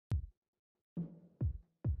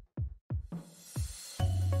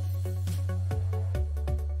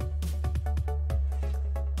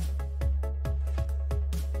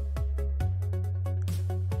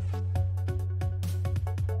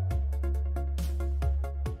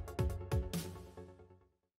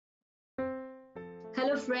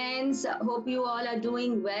Hello, friends. Hope you all are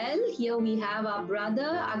doing well. Here we have our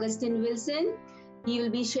brother, Augustine Wilson. He will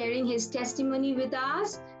be sharing his testimony with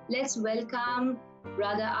us. Let's welcome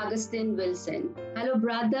Brother Augustine Wilson. Hello,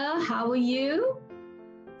 brother. How are you?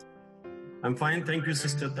 I'm fine. Thank you,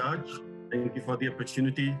 Sister Taj. Thank you for the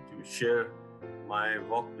opportunity to share my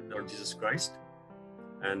walk with Lord Jesus Christ.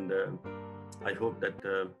 And I hope that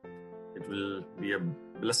it will be a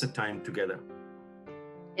blessed time together.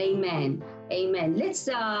 Amen. Amen. Let's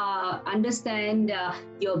understand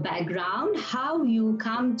your background, how you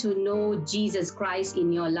come to know Jesus Christ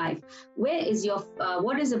in your life. Where is your,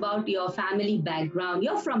 what is about your family background?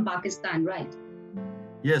 You're from Pakistan, right?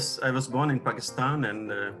 Yes, I was born in Pakistan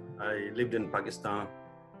and I lived in Pakistan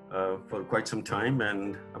for quite some time.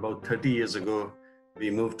 And about 30 years ago, we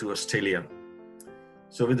moved to Australia.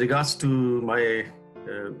 So with regards to my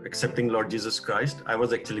accepting Lord Jesus Christ, I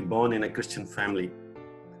was actually born in a Christian family.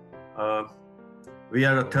 We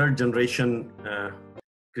are a third generation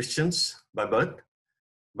Christians by birth,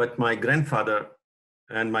 but my grandfather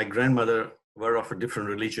and my grandmother were of a different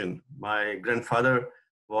religion. My grandfather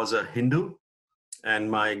was a Hindu and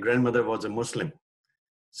my grandmother was a Muslim.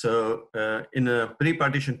 So in a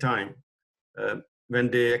pre-partition time, when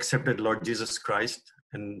they accepted Lord Jesus Christ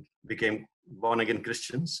and became born-again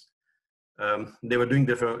Christians, they were doing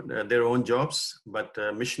their own jobs, but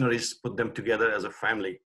missionaries put them together as a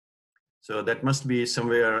family. So that must be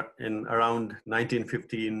somewhere in around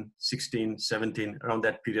 1915, 16, 17, around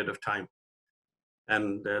that period of time.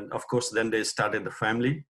 And of course, then they started the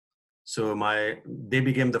family. So they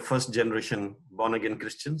became the first generation born-again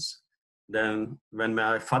Christians. Then when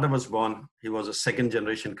my father was born, he was a second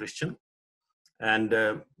generation Christian. And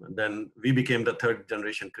then we became the third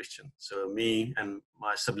generation Christian. So me and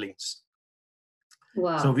my siblings.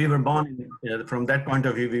 Wow. So we were born, from that point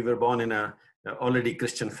of view, we were born in a already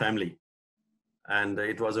Christian family. And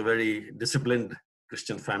it was a very disciplined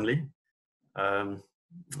Christian family.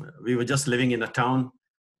 We were just living in a town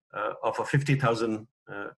of a 50,000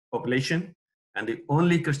 population and the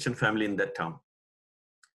only Christian family in that town.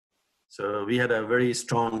 So we had a very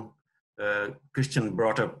strong Christian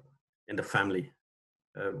brought up in the family.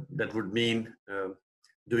 That would mean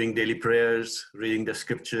doing daily prayers, reading the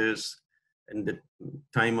scriptures, in the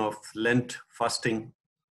time of Lent, fasting.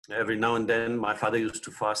 Every now and then, my father used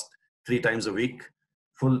to fast 3 times a week,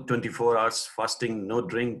 full 24 hours fasting, no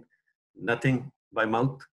drink, nothing by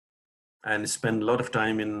mouth, and spend a lot of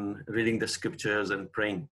time in reading the scriptures and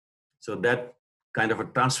praying. So that kind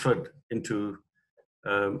of transferred into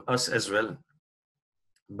us as well.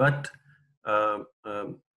 But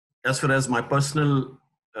as far as my personal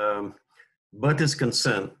birth is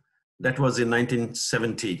concerned, that was in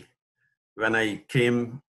 1970 when I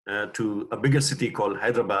came to a bigger city called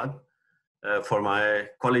Hyderabad for my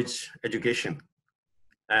college education.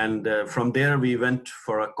 And from there, we went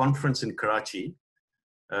for a conference in Karachi,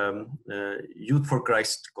 Youth for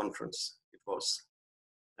Christ conference it was.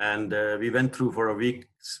 And we went through for a week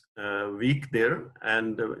there.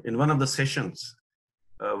 And in one of the sessions,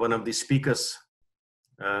 one of the speakers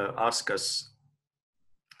asked us,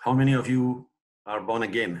 how many of you are born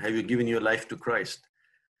again? Have you given your life to Christ?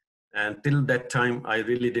 And till that time, I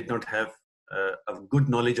really did not have a good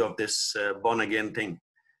knowledge of this born again thing.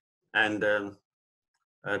 And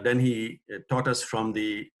then he taught us from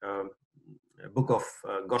the book of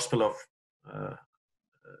Gospel of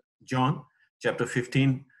John, chapter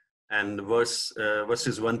 15, and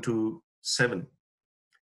verses 1 to 7.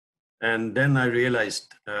 And then I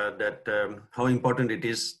realized that how important it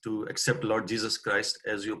is to accept Lord Jesus Christ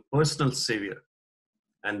as your personal Savior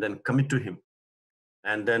and then commit to Him.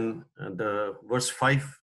 And then the verse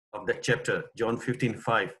 5 of that chapter, John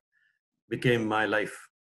 15:5, became my life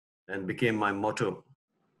and became my motto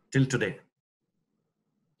till today.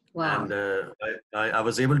 Wow. And I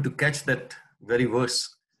was able to catch that very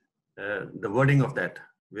verse, the wording of that,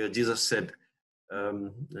 where Jesus said,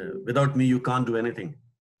 without me, you can't do anything.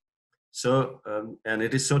 So, and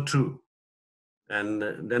it is so true. And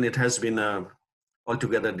then it has been a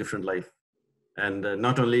altogether different life. And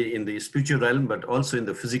not only in the spiritual realm, but also in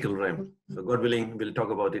the physical realm. So God willing, we'll talk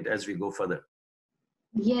about it as we go further.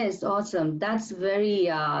 Yes, awesome. That's very,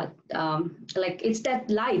 like, it's that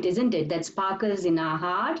light, isn't it? That sparkles in our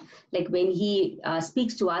heart, like when He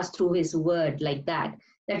speaks to us through His word, like that.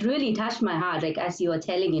 That really touched my heart, like as you were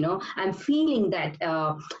telling, I'm feeling that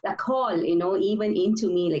the call, even into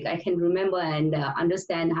me, like I can remember and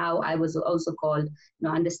understand how I was also called,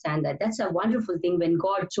 understand that. That's a wonderful thing when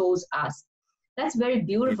God chose us. That's very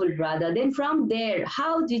beautiful, brother. Then from there,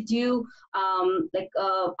 how did you,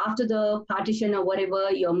 after the partition or whatever,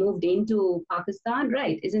 you moved into Pakistan,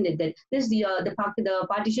 right? Isn't it that this is the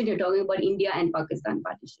partition you're talking about, India and Pakistan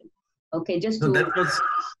partition? Okay, just So to.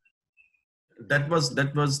 that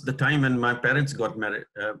was the time when my parents got married,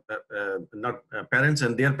 not parents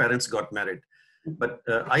and their parents got married. But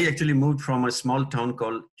I actually moved from a small town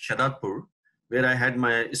called Shadadpur, where I had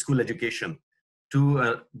my school education, to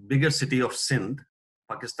a bigger city of Sindh,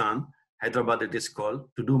 Pakistan, Hyderabad it is called,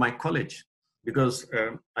 to do my college, because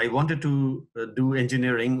I wanted to do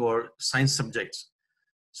engineering or science subjects.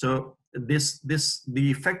 So the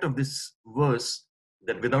effect of this verse,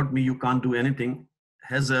 that without me you can't do anything,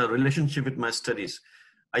 has a relationship with my studies.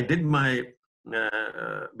 I did my,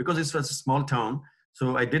 because it was a small town,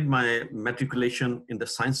 so I did my matriculation in the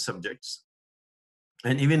science subjects,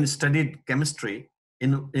 and even studied chemistry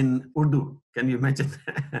in Urdu. Can you imagine?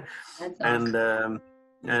 That's awesome.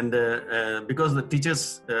 Because the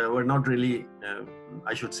teachers were not really,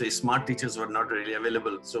 I should say, smart teachers were not really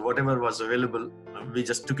available. So whatever was available, we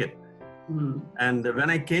just took it. And when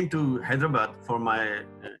I came to Hyderabad for my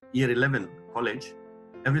year 11 college,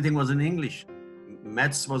 everything was in English.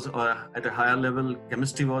 Maths was at a higher level,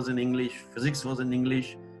 chemistry was in English, physics was in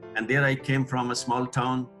English. And there I came from a small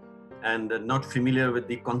town and not familiar with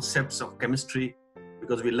the concepts of chemistry,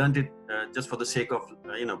 because we learned it just for the sake of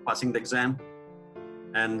passing the exam.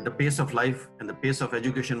 And the pace of life and the pace of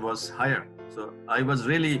education was higher. So I was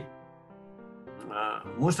really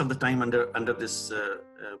most of the time under this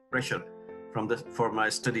pressure for my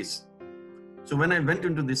studies. So when I went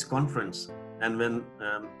into this conference, and when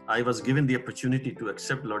I was given the opportunity to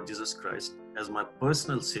accept Lord Jesus Christ as my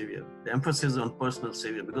personal Savior, the emphasis on personal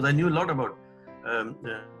Savior, because I knew a lot about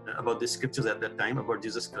the scriptures at that time, about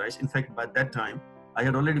Jesus Christ. In fact, by that time, I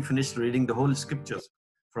had already finished reading the whole scriptures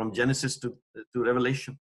from Genesis to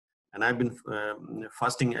Revelation. And I've been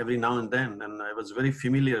fasting every now and then, and I was very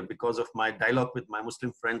familiar because of my dialogue with my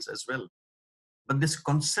Muslim friends as well. But this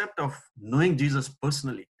concept of knowing Jesus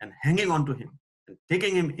personally and hanging on to him and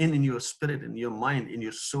taking him in your spirit, in your mind, in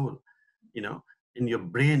your soul, in your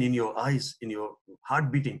brain, in your eyes, in your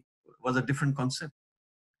heart beating, was a different concept.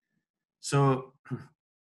 So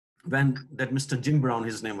when that Mr. Jim Brown,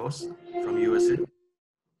 his name was, from USA,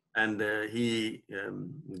 and he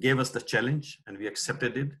gave us the challenge and we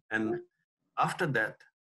accepted it. And after that,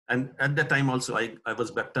 and at that time also, I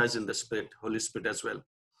was baptized in the Spirit, Holy Spirit as well.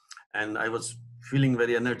 And I was feeling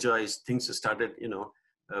very energized. Things started,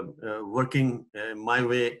 working my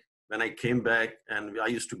way when I came back. And I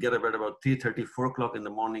used to get up at about 3:30, 4 o'clock in the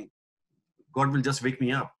morning. God will just wake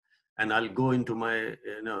me up and I'll go into my,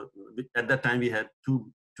 at that time we had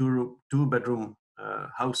two bedroom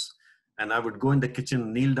house. And I would go in the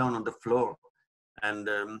kitchen, kneel down on the floor, and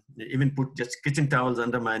even put just kitchen towels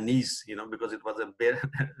under my knees, because it was a bare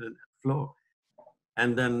floor.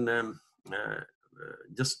 And then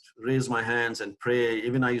just raise my hands and pray.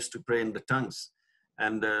 Even I used to pray in the tongues.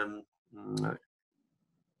 And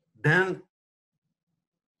then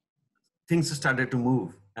things started to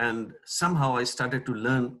move. And somehow I started to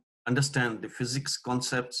understand the physics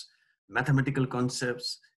concepts, mathematical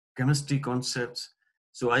concepts, chemistry concepts.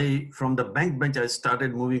 So from the bank bench, I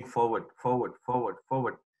started moving forward.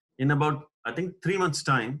 In about, I think, 3 months'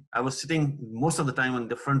 time, I was sitting most of the time on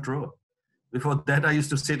the front row. Before that, I used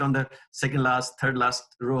to sit on the second last, third last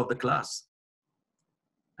row of the class.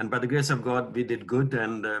 And by the grace of God, we did good.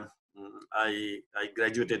 And I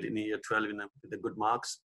graduated in year 12 with the good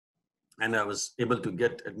marks. And I was able to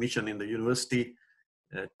get admission in the university,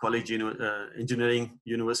 college engineering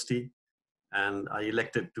university. And I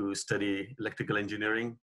elected to study electrical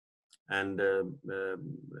engineering. And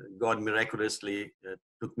God miraculously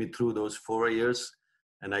took me through those 4 years.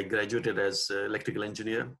 And I graduated as electrical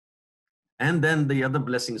engineer. And then the other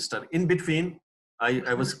blessings started. In between,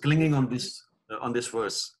 I was clinging on this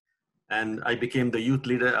verse. And I became the youth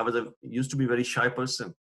leader. I used to be a very shy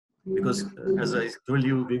person. Because as I told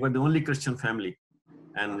you, we were the only Christian family.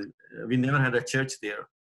 And we never had a church there.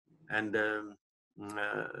 And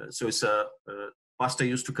so it's a pastor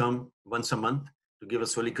used to come once a month to give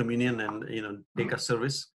us Holy Communion and take a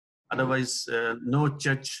service. Otherwise, no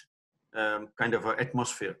church kind of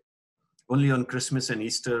atmosphere. Only on Christmas and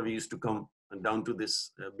Easter we used to come down to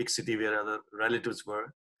this big city where other relatives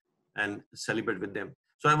were and celebrate with them.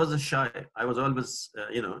 So I was shy. I was always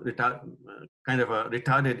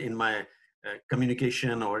retarded in my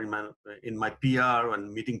communication or in my PR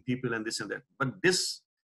and meeting people and this and that. But this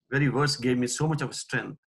very verse gave me so much of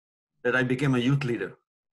strength that I became a youth leader.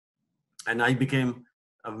 And I became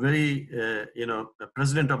a very,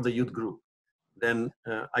 president of the youth group. Then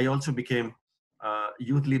I also became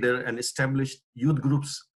youth leader and established youth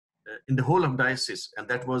groups in the whole of diocese. And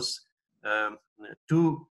that was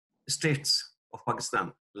 2 states of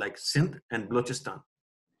Pakistan, like Sindh and Balochistan.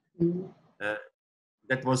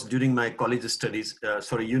 That was during my college studies,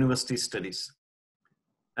 university studies.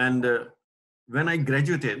 And when I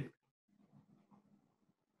graduated,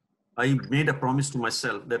 I made a promise to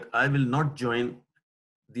myself that I will not join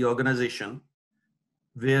the organization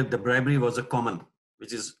where the bribery was a common,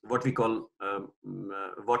 which is what we call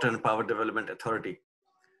Water and Power Development Authority.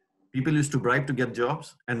 People used to bribe to get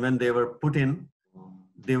jobs, and when they were put in,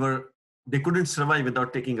 they couldn't survive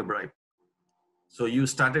without taking a bribe. So you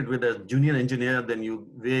started with a junior engineer, then you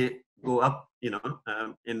go up, in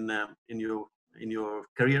your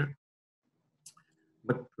career.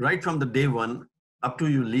 But right from the day one up to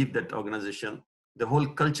you leave that organization, the whole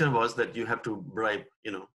culture was that you have to bribe,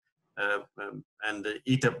 and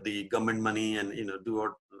eat up the government money and do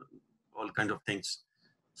all kind of things.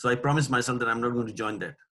 So I promised myself that I'm not going to join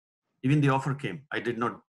that. Even the offer came, I did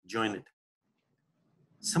not join it.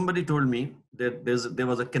 Somebody told me that there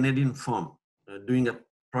was a Canadian firm doing a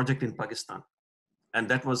project in Pakistan, and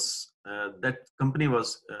that company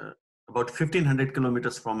was about 1,500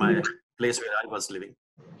 kilometers from my place where I was living.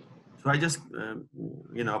 So I just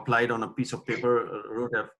applied on a piece of paper,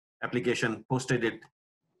 wrote an application, posted it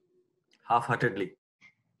half-heartedly,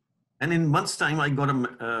 and in months' time I got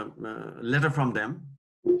a letter from them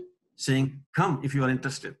saying, "Come if you are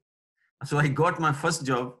interested." So I got my first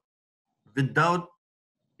job without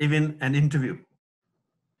even an interview.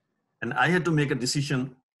 And I had to make a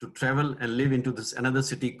decision to travel and live into this another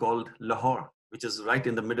city called Lahore, which is right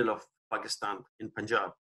in the middle of Pakistan in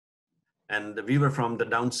Punjab. And we were from the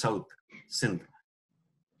down south, Sindh.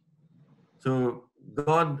 So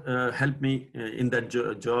God helped me in that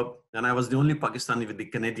job. And I was the only Pakistani with the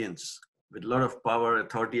Canadians, with a lot of power,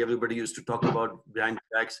 authority. Everybody used to talk about behind the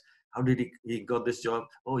backs. How did he got this job?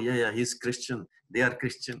 Oh, yeah, he's Christian. They are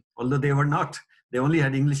Christian. Although they were not. They only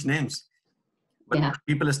had English names. But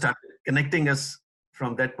people started connecting us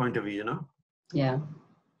from that point of view, Yeah.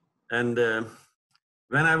 And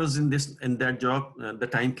when I was in that job, the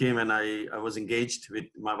time came and I was engaged with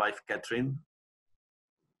my wife, Catherine.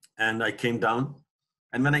 And I came down.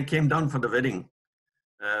 And when I came down for the wedding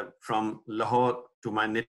from Lahore to my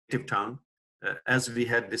native town, as we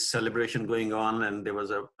had this celebration going on and there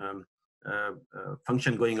was a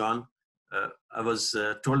function going on, I was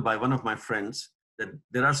told by one of my friends that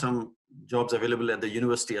there are some jobs available at the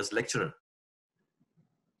university as lecturer.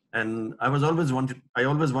 And I always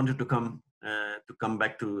wanted to come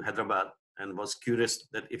back to Hyderabad, and was curious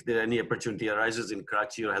that if there any opportunity arises in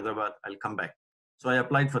Karachi or Hyderabad, I'll come back. So I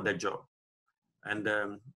applied for that job. And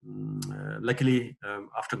luckily,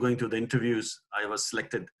 after going through the interviews, I was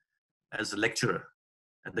selected as a lecturer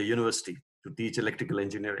at the university to teach electrical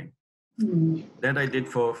engineering. That I did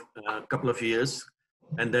for a couple of years.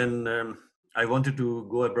 And then I wanted to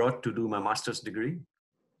go abroad to do my master's degree.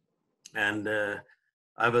 And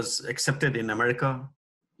I was accepted in America,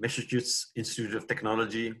 Massachusetts Institute of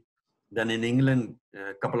Technology, then in England,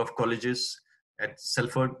 a couple of colleges at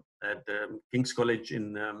Salford, at King's College in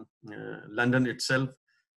London itself,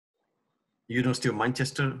 University of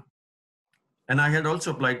Manchester. And I had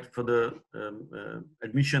also applied for the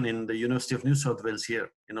admission in the University of New South Wales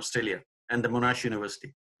here in Australia and the Monash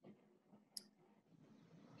University.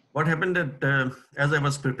 What happened that as I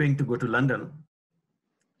was preparing to go to London,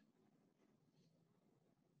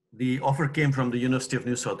 the offer came from the University of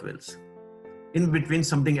New South Wales. In between,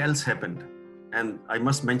 something else happened, and I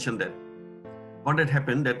must mention that. What had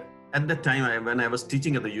happened that at that time, when I was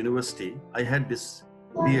teaching at the university, I had this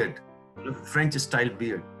beard, French-style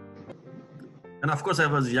beard. And of course, I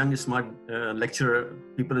was a young, smart lecturer.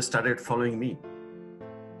 People started following me.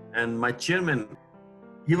 And my chairman,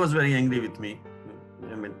 he was very angry with me.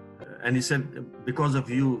 And he said, because of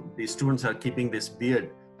you, the students are keeping this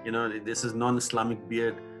beard. This is non-Islamic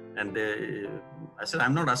beard. And I said,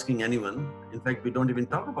 I'm not asking anyone. In fact, we don't even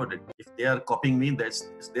talk about it. If they are copying me,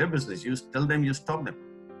 it's their business. You tell them, you stop them.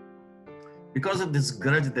 Because of this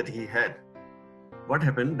grudge that he had, what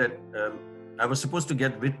happened that I was supposed to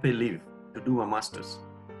get with pay leave to do my master's.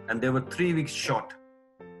 And there were 3 weeks short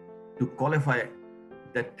to qualify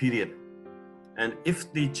that period. And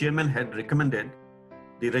if the chairman had recommended,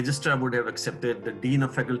 the registrar would have accepted, the dean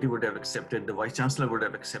of faculty would have accepted, the vice chancellor would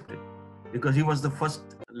have accepted, because he was the first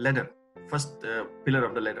pillar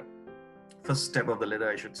of the ladder, first step of the ladder,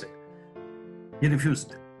 I should say. He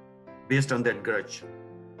refused based on that grudge.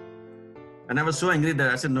 And I was so angry that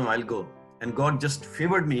I said, no, I'll go. And God just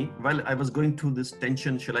favored me while I was going through this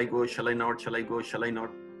tension. Shall I go? Shall I not? Shall I go? Shall I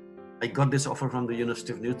not? I got this offer from the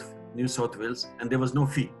University of New South Wales, and there was no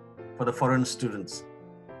fee for the foreign students.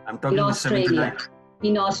 I'm In talking about Australia. 79.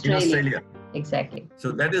 In In Australia. Australia. Exactly.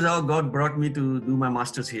 So that is how God brought me to do my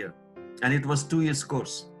master's here. And it was 2 years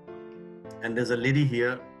course. And there's a lady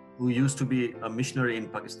here who used to be a missionary in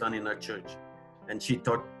Pakistan in our church. And she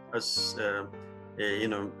taught us,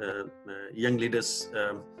 young leaders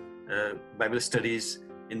Bible studies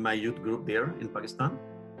in my youth group there in Pakistan.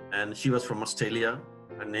 And she was from Australia.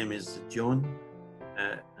 Her name is Joan.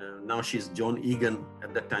 Now she's Joan Egan.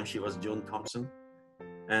 At that time, she was Joan Thompson.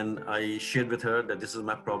 And I shared with her that this is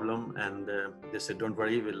my problem. And they said, don't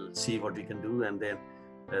worry, we'll see what we can do. And then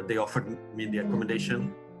they offered me the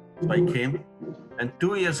accommodation. So I came. And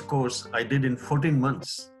 2 years course I did in 14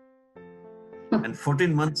 months. And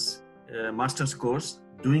 14 months master's course,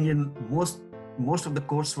 doing in most of the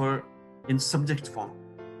course were in subject form,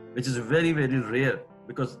 which is very, very rare,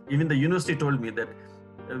 because even the university told me that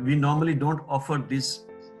we normally don't offer these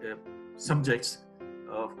subjects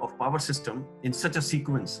of power system in such a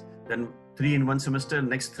sequence, then 3 in one semester,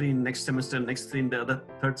 next 3 in next semester, next 3 in the other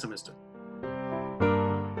third semester.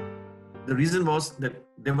 The reason was that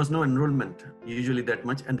there was no enrollment usually that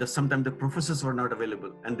much, and sometimes the professors were not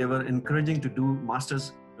available, and they were encouraging to do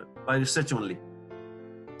masters by research only.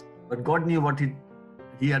 But God knew what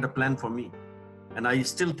He had a plan for me. And I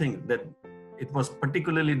still think that it was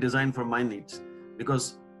particularly designed for my needs,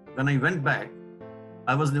 because when I went back,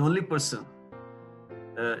 I was the only person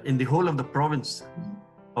in the whole of the province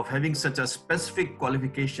of having such a specific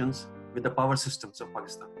qualifications with the power systems of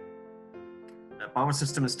Pakistan. Power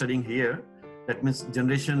system is studying here. That means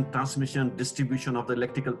generation, transmission, distribution of the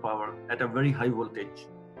electrical power at a very high voltage.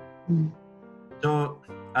 So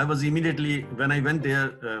I was immediately, when I went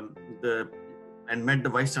there and met the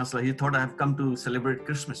Vice Chancellor, he thought I have come to celebrate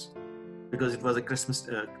Christmas, because it was a Christmas,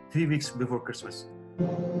 3 weeks before Christmas.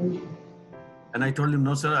 And I told him,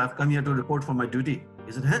 no, sir, I've come here to report for my duty.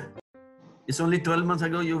 He said, huh? It's only 12 months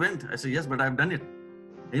ago you went. I said, yes, but I've done it.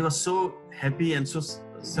 He was so happy and so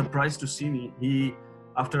surprised to see me.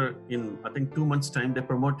 After, I think 2 months' time, they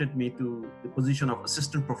promoted me to the position of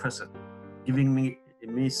assistant professor, giving me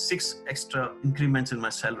 6 extra increments in my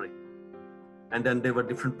salary. And then there were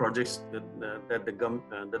different projects that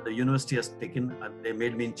the university has taken. They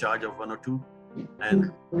made me in charge of 1 or 2.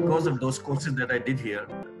 And because of those courses that I did here,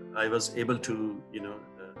 I was able to,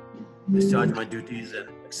 discharge my duties and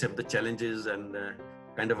accept the challenges, and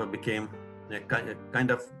kind of become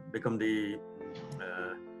the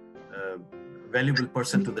valuable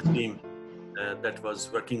person to the team that was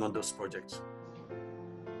working on those projects.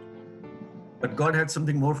 But God had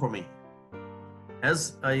something more for me.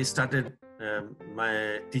 As I started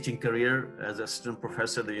my teaching career as assistant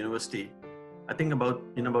professor at the university, I think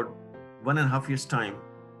in about 1.5 years' time,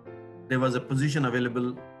 there was a position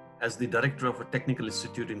available as the director of a technical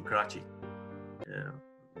institute in Karachi,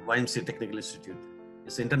 YMCA Technical Institute.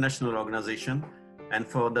 It's an international organization. And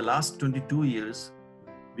for the last 22 years,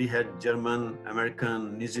 we had German,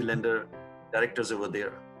 American, New Zealander directors over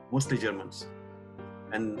there, mostly Germans.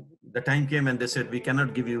 And the time came and they said, we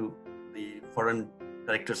cannot give you the foreign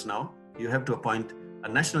directors now. You have to appoint a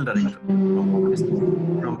national director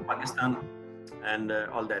from Pakistan and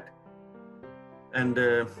all that. And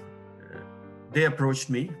they approached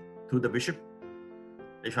me through the bishop.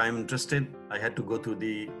 If I'm interested, I had to go through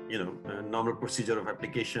the normal procedure of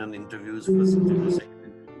application, interviews, first interview, second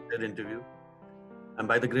interview, third interview. And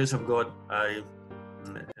by the grace of God, I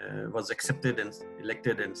was accepted and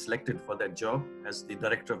elected and selected for that job as the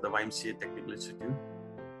director of the YMCA Technical Institute.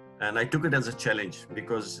 And I took it as a challenge,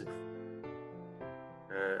 because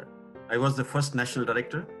I was the first national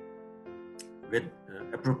director with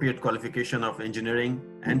appropriate qualification of engineering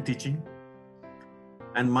and teaching.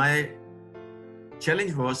 And my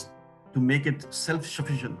challenge was to make it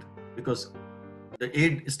self-sufficient, because the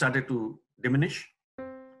aid started to diminish.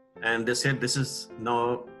 And they said, this is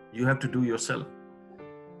now you have to do yourself.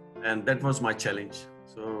 And that was my challenge.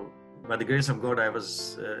 So by the grace of God, I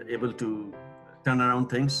was able to turn around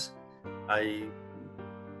things. I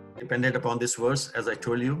depended upon this verse, as I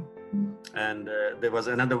told you. And there was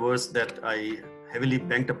another verse that I heavily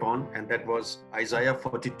banked upon, and that was Isaiah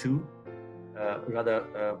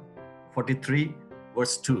 43,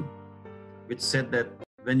 verse 2, which said that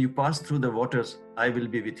when you pass through the waters, I will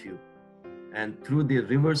be with you. And through the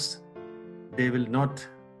rivers, they will not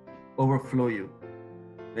overflow you.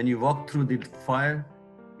 When you walk through the fire,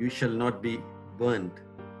 you shall not be burned,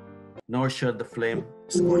 nor shall the flame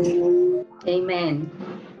scorch you. Amen.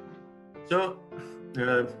 So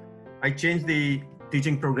I changed the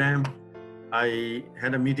teaching program. I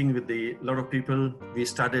had a meeting with a lot of people. We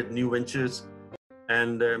started new ventures.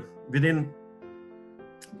 And within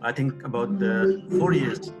I think about 4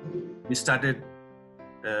 years, we started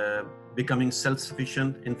becoming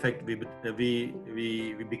self-sufficient. In fact, we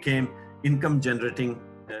became income-generating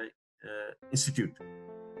institute.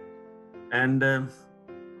 And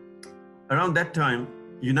around that time,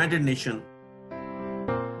 United Nations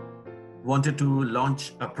wanted to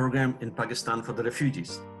launch a program in Pakistan for the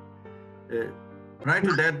refugees. Prior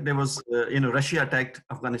to that, there was, Russia attacked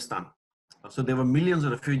Afghanistan. So there were millions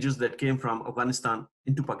of refugees that came from Afghanistan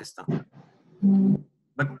into Pakistan.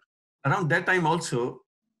 But around that time also,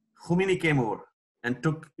 Khomeini came over and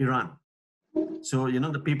took Iran. So,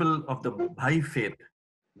 the people of the Baha'i faith,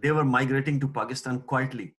 they were migrating to Pakistan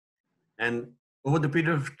quietly. And over the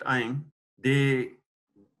period of time, they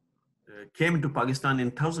came into Pakistan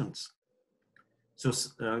in thousands. So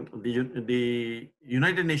the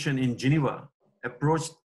United Nations in Geneva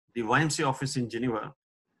approached the YMCA office in Geneva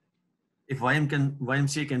if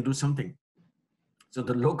YMCA can do something. So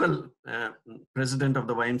the local president of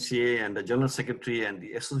the YMCA and the general secretary and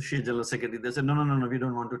the associate general secretary, they said, no, we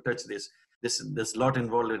don't want to touch this. There's a lot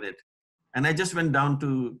involved in it. And I just went down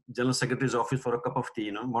to general secretary's office for a cup of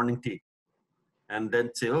tea, morning tea. And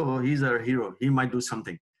then say, oh, he's our hero. He might do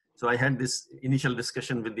something. So I had this initial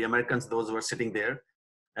discussion with the Americans, those who were sitting there.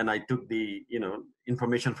 And I took the,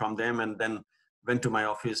 information from them and then went to my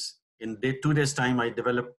office. In 2 days' time, I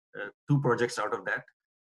developed 2 projects out of that.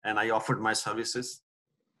 And I offered my services.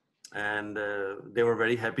 And they were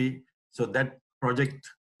very happy. So that project,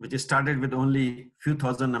 which started with only few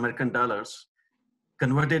thousand American dollars,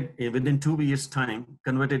 converted within 2 years' time,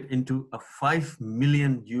 converted into a $5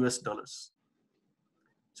 million US.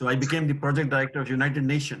 So I became the project director of United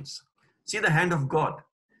Nations. See the hand of God.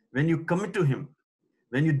 When you commit to Him,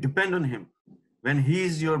 when you depend on Him, when He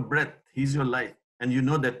is your breath, He is your life, and you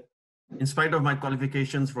know that in spite of my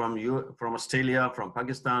qualifications from Australia, from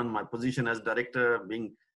Pakistan, my position as director,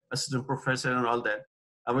 being assistant professor and all that,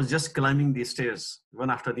 I was just climbing the stairs one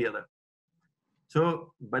after the other.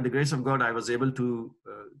 So by the grace of God, I was able to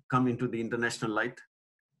come into the international light.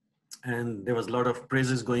 And there was a lot of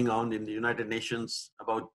praises going on in the United Nations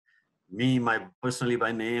about me, personally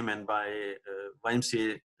by name and by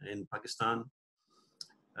YMCA in Pakistan.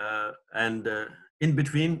 And in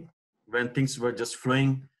between, when things were just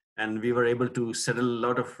flowing and we were able to settle a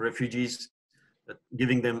lot of refugees,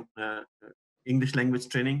 giving them English language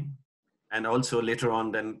training, and also later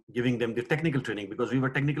on then giving them the technical training, because we were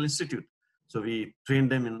a technical institute. So we trained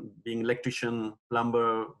them in being electrician,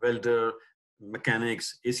 plumber, welder,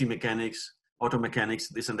 mechanics, AC mechanics, auto mechanics,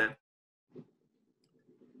 this and that.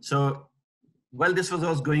 So while this was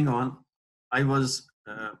all going on, I was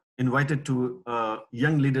invited to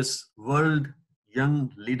World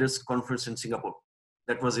Young Leaders Conference in Singapore.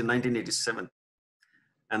 That was in 1987.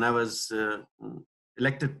 And I was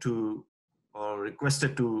elected to, or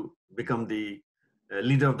requested to become the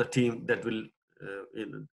leader of the team that will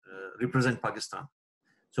represent Pakistan.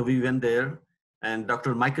 So we went there, and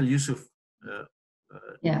Dr. Michael Yusuf,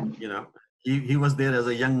 he was there as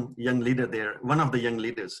a young leader there, one of the young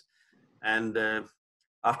leaders. And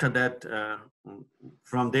after that,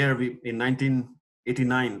 from there, in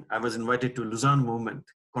 1989, I was invited to Luzon Movement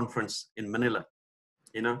Conference in Manila.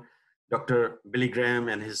 Dr. Billy Graham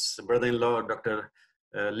and his brother-in-law, Dr.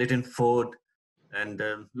 Leighton Ford, and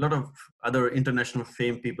a lot of other international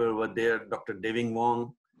fame people were there. Dr. Deving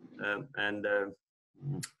Wong and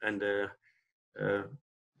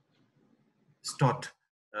Stott,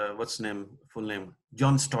 what's full name?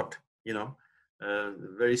 John Stott,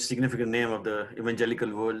 very significant name of the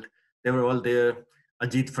evangelical world. They were all there.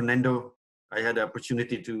 Ajit Fernando, I had the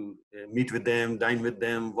opportunity to meet with them, dine with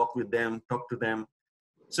them, walk with them, talk to them.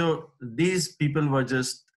 So these people were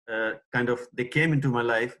just they came into my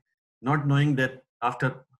life, not knowing that after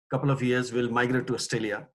a couple of years we'll migrate to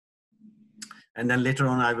Australia. And then later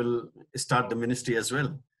on, I will start the ministry as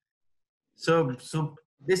well. So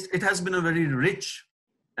it has been a very rich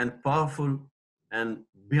and powerful and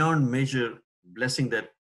beyond measure blessing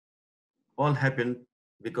that all happened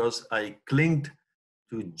because I clinged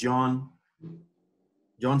to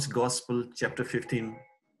John's Gospel, chapter 15,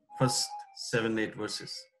 first 7-8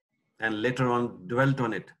 verses, and later on dwelt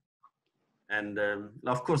on it. And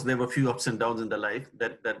of course, there were a few ups and downs in the life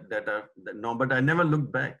that no, but I never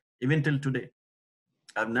looked back, even till today.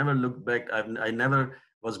 I've never looked back. I never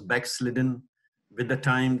was backslidden with the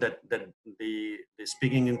time that the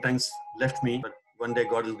speaking in tongues left me. But one day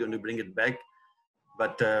God is going to bring it back.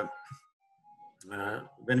 But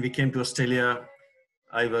when we came to Australia,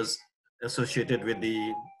 I was associated with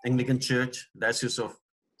the Anglican Church, Diocese of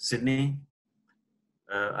Sydney.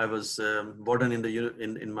 I was warden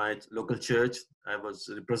in my local church. I was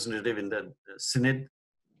representative in the synod.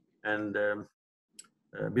 And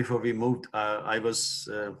before we moved, I was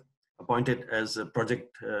appointed as a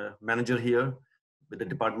project manager here with the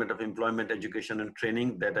Department of Employment, Education and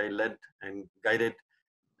Training, that I led and guided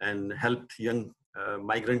and helped young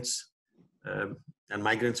migrants and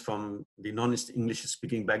migrants from the non-English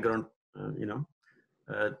speaking background,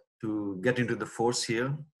 to get into the force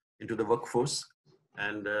here, into the workforce,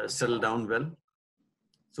 and settle down well.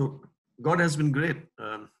 So God has been great.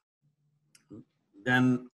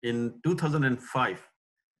 Then in 2005,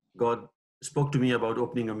 God spoke to me about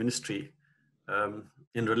opening a ministry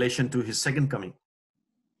in relation to his second coming.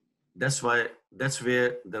 That's where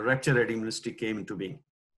the Rapture Ready Ministry came into being.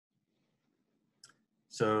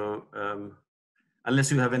 So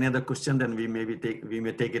unless you have any other question, then we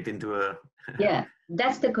may take it into a Yeah,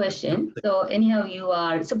 that's the question. So anyhow,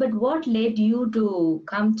 but what led you to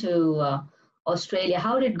come to Australia?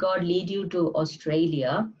 How did God lead you to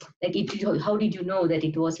Australia? How did you know that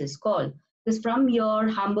it was his call? Because from your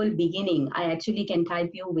humble beginning, I actually can type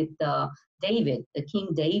you with David, the King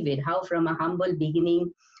David, how from a humble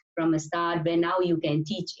beginning, from a start, where now you can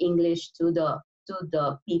teach English to the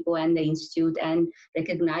people and the institute and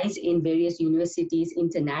recognized in various universities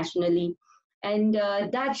internationally. And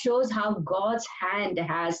that shows how God's hand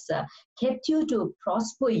has kept you to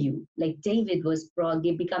prosper you. Like David was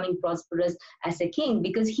becoming prosperous as a king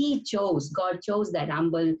because God chose that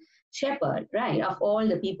humble shepherd, right? Of all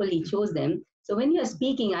the people, he chose them. So when you're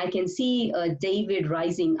speaking, I can see David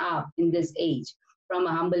rising up in this age from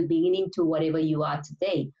a humble beginning to whatever you are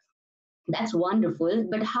today. That's wonderful.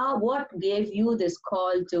 But what gave you this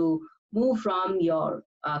call to move from your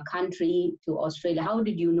country to Australia? How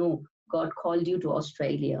did you know God called you to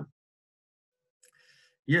Australia?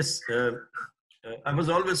 Yes, I was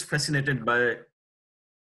always fascinated by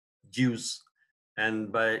Jews and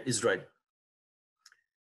by Israel.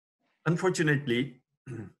 Unfortunately,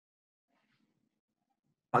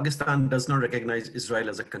 Pakistan does not recognize Israel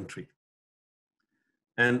as a country.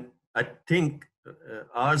 And I think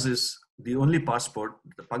ours is the only passport,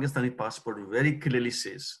 the Pakistani passport very clearly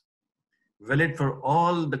says, valid for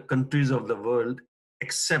all the countries of the world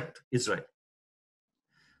except Israel.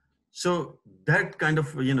 So that kind of,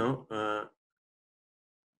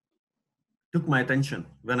 took my attention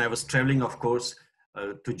when I was traveling, of course,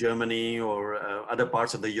 to Germany or other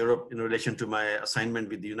parts of the Europe in relation to my assignment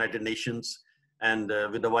with the United Nations and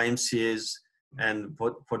with the YMCAs and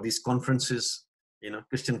for these conferences,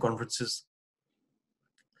 Christian conferences.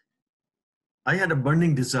 I had a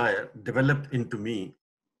burning desire developed into me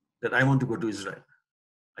that I want to go to Israel.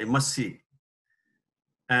 I must see.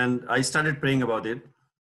 And I started praying about it.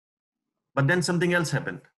 But then something else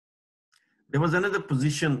happened. There was another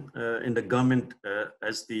position in the government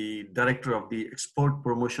as the director of the Export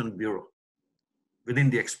Promotion Bureau,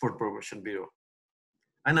 within the Export Promotion Bureau.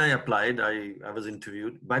 And I applied, I was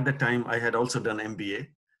interviewed. By that time, I had also done MBA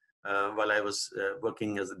while I was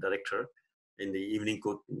working as a director in the evening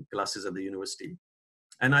classes at the university.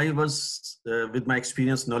 And I was, with my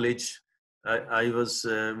experience, knowledge, I was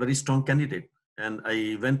a very strong candidate. And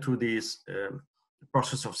I went through this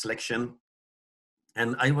process of selection.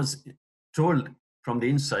 And I was told from the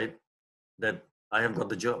inside that I have got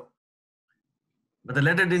the job. But the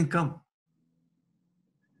letter didn't come.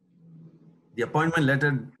 The appointment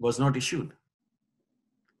letter was not issued.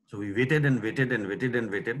 So we waited and waited and waited and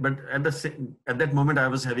waited. But at that moment, I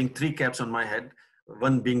was having three caps on my head.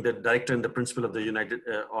 One being the director and the principal of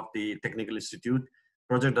the Technical Institute,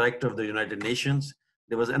 project director of the United Nations.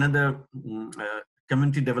 There was another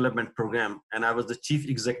community development program, and I was the chief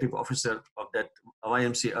executive officer of that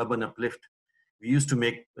YMCA Urban Uplift. We used to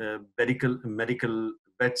make medical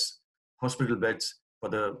beds, hospital beds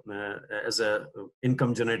for as a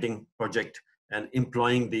income generating project and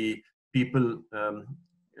employing the people,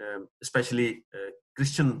 especially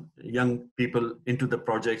Christian young people, into the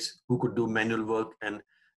projects who could do manual work and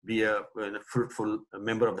be a fruitful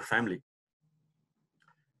member of the family.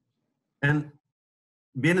 And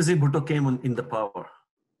Benazir Bhutto came in the power.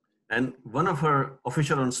 And one of her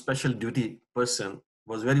official on special duty person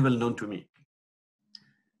was very well known to me.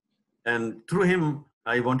 And through him,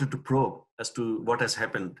 I wanted to probe as to what has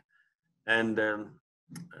happened. And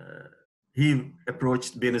he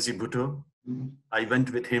approached Benazir Bhutto. I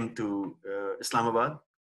went with him to Islamabad.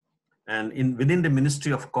 And within the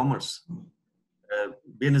Ministry of Commerce,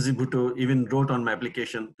 Benazir Bhutto even wrote on my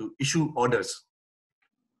application to issue orders.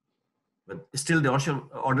 But still the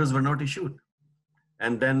orders were not issued.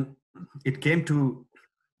 And then it came to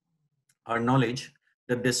our knowledge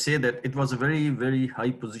that they say that it was a very, very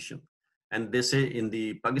high position. And they say in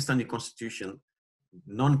the Pakistani constitution,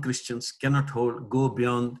 non-Christians cannot go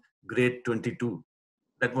beyond grade 22.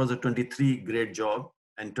 that was a 23 grade job,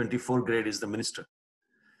 and 24 grade is the minister.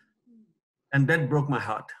 And that broke my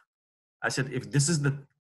heart. I said, if this is the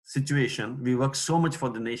situation, we work so much for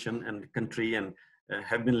the nation and the country, and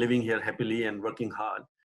have been living here happily and working hard.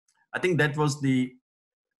 I think that was the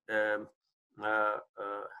uh,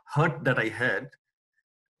 hurt that I had,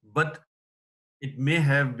 but it may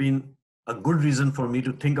have been a good reason for me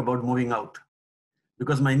to think about moving out,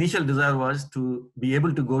 because my initial desire was to be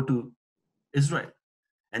able to go to Israel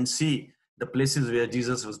and see the places where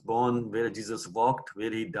Jesus was born, where Jesus walked,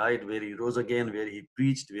 where he died, where he rose again, where he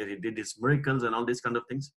preached, where he did his miracles and all these kind of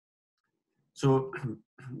things. So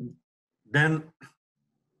then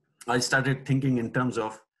I started thinking in terms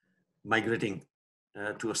of migrating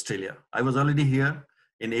to Australia. I was already here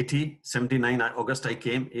in 80, 79, August I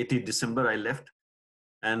came, 80 December I left.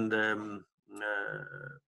 And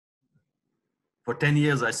for 10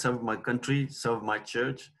 years, I served my country, served my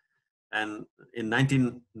church. And in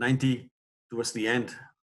 1990, towards the end,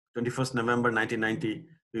 21st November 1990,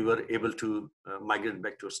 we were able to migrate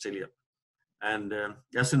back to Australia. And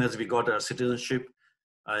as soon as we got our citizenship,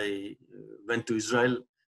 I went to Israel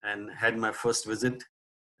and had my first visit.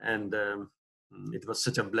 And it was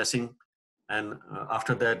such a blessing. And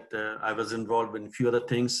after that, I was involved in a few other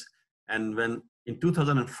things. And when in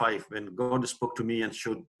 2005, when God spoke to me and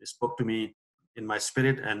spoke to me in my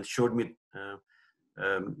spirit and showed me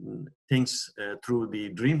things through the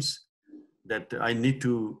dreams, that I need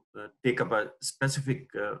to take up a specific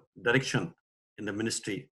direction in the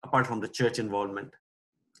ministry apart from the church involvement.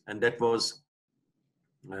 And that was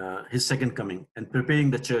his second coming and preparing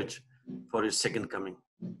the church for his second coming.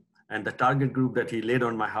 And the target group that he laid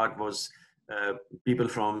on my heart was people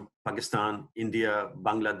from Pakistan, India,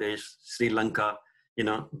 Bangladesh, Sri Lanka,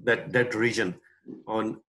 that region.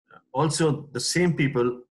 Also the same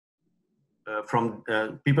people from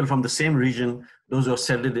the same region, those who are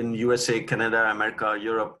settled in USA, Canada, America,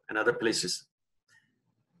 Europe, and other places.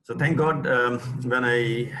 So thank God, when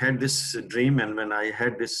I had this dream and when I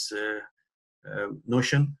had this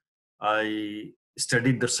notion, I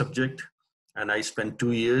studied the subject, and I spent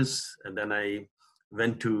 2 years, and then I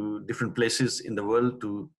went to different places in the world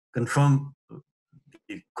to confirm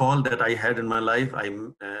the call that I had in my life. I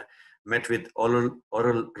met with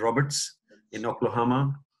Oral Roberts in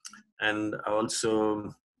Oklahoma, and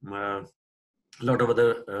also a lot of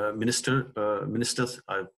other ministers.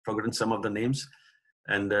 I've forgotten some of the names.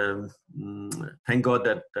 And thank God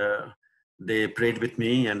that they prayed with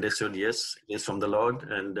me and they said, yes, it's from the Lord,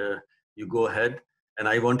 and you go ahead. And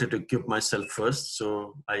I wanted to equip myself first.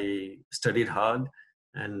 So I studied hard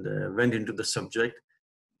and went into the subject.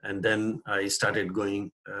 And then I started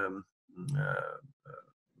going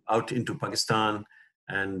out into Pakistan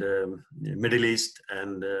and Middle East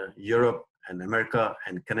and Europe and America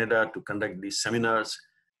and Canada to conduct these seminars.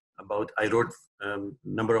 I wrote a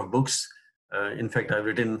number of books. In fact, I've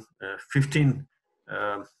written 15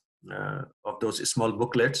 of those small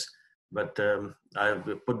booklets, but I've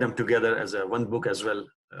put them together as one book as well,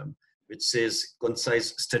 which says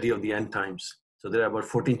Concise Study of the End Times. So there are about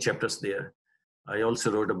 14 chapters there. I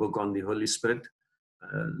also wrote a book on the Holy Spirit,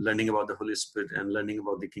 learning about the Holy Spirit and learning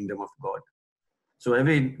about the kingdom of God. So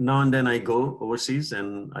every now and then I go overseas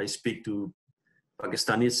and I speak to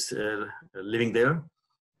Pakistanis living there,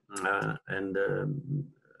 and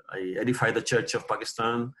I edify the Church of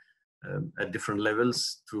Pakistan at different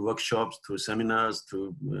levels, through workshops, through seminars,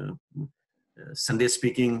 through Sunday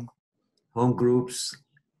speaking, home groups,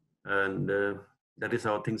 and that is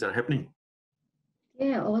how things are happening.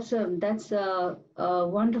 Yeah, awesome. That's a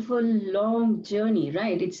wonderful long journey,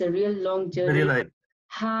 right? It's a real long journey. Very right.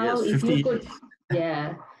 How, yes, if 50. you could,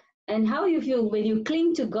 yeah. And how when you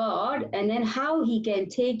cling to God, and then how he can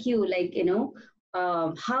take you,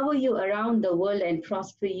 how are you around the world and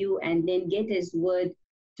prosper you, and then get his word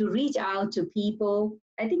to reach out to people.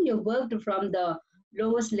 I think you worked from the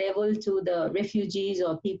lowest level to the refugees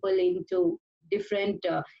or people into different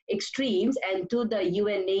extremes, and to the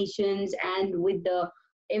UN nations, and with the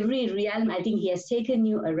every realm. I think he has taken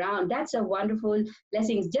you around. That's a wonderful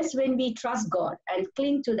blessing. Just when we trust God and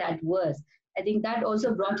cling to that verse, I think that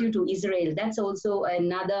also brought you to Israel. That's also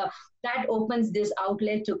another, that opens this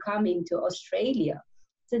outlet to come into Australia.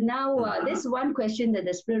 So now this one question that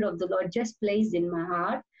the Spirit of the Lord just placed in my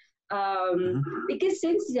heart. Because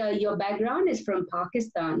since your background is from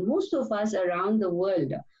Pakistan, most of us around the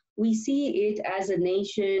world, we see it as a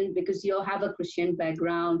nation, because you have a Christian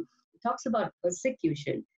background. It talks about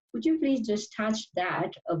persecution. Would you please just touch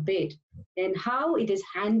that a bit, and how it is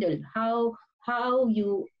handled, how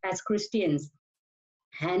you as Christians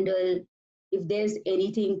handle if there's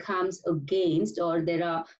anything comes against, or there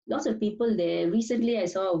are lots of people there. Recently, I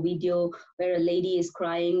saw a video where a lady is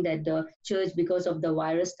crying that the church, because of the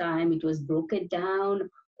virus time, it was broken down,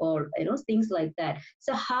 or things like that.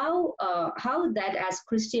 So how that as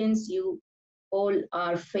Christians you all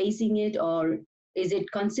are facing it, or is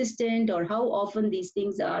it consistent, or how often these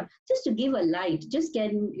things are, just to give a light, just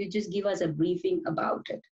can you just give us a briefing about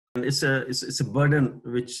it? And it's a burden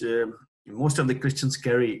which most of the Christians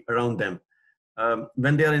carry around them.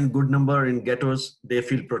 When they are in good number in ghettos, they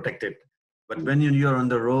feel protected. But when you're on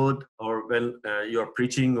the road, or when you're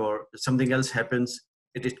preaching or something else happens,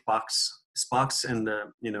 it sparks and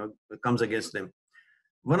comes against them.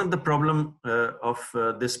 One of the problem of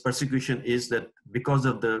this persecution is that because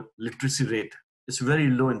of the literacy rate, it's very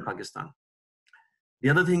low in Pakistan. The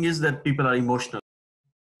other thing is that people are emotional.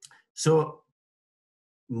 So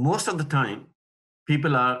most of the time,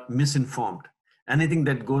 people are misinformed. Anything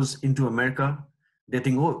that goes into America, they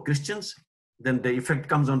think, oh, Christians, then the effect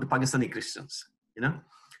comes on to Pakistani Christians,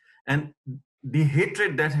 and the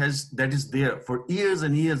hatred that is there for years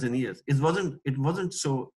and years and years. It wasn't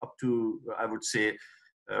so up to, I would say,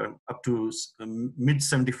 up to mid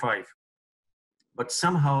 75, but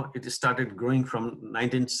somehow it started growing from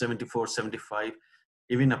 1974, 75,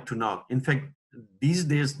 even up to now. In fact, these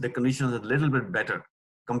days the conditions are a little bit better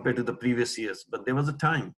compared to the previous years, but there was a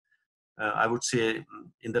time, I would say,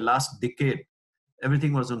 in the last decade,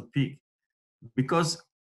 everything was on peak, because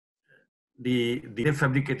they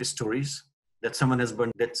fabricate stories that someone has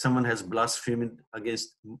burned, that someone has blasphemed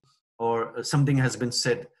against, or something has been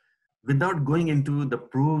said. Without going into the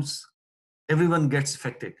proofs, everyone gets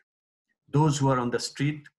affected. Those who are on the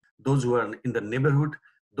street, those who are in the neighborhood,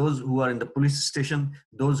 those who are in the police station,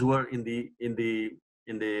 those who are in the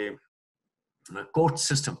court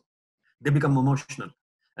system, they become emotional.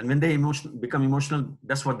 And when they become emotional,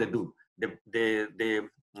 that's what they do. They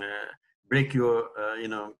break your,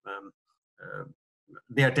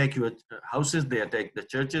 they attack your houses, they attack the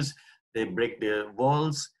churches, they break their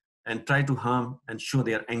walls and try to harm and show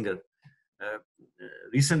their anger.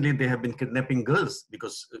 Recently, they have been kidnapping girls,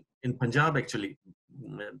 because in Punjab, actually,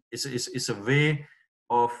 it's a way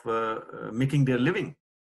of making their living.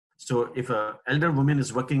 So if an elder woman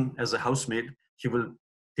is working as a housemaid, she will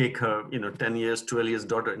take her, 10 years, 12 years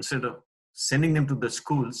daughter, instead of sending them to the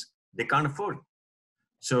schools, they can't afford.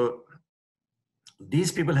 So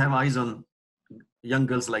these people have eyes on young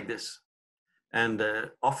girls like this. And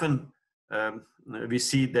often we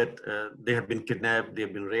see that they have been kidnapped, they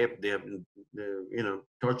have been raped, they have been,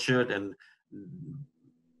 tortured and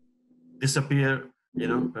disappear,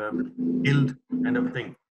 killed and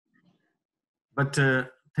everything. But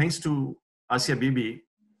thanks to Asia Bibi,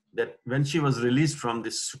 that when she was released from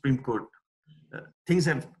the Supreme Court, things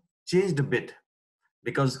have changed a bit,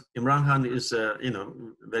 because Imran Khan is a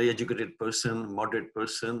very educated person, moderate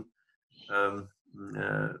person.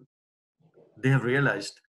 They have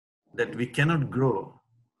realized that we cannot grow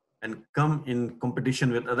and come in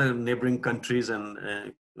competition with other neighboring countries and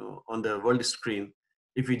on the world screen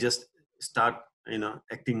if we just start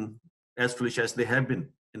acting as foolish as they have been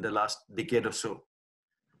in the last decade or so.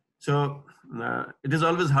 So it is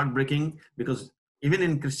always heartbreaking, because even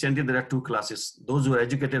in Christianity there are two classes: those who are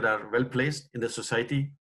educated are well placed in the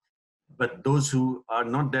society, but those who are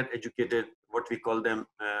not that educated, what we call them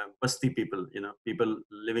basti people, people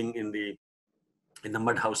living in the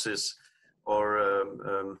mud houses,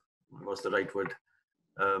 or what's the right word?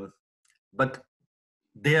 But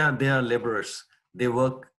they are laborers. They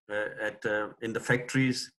work in the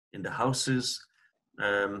factories, in the houses,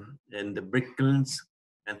 in the brick kilns,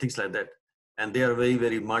 and things like that. And they are very,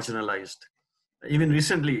 very marginalized. Even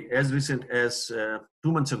recently, as recent as 2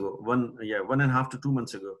 months ago, 1.5 to 2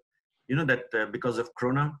 months ago, that because of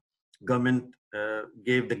Corona, government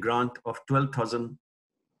gave the grant of 12,000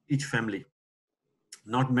 each family.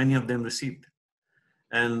 Not many of them received.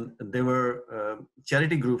 And there were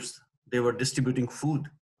charity groups. They were distributing food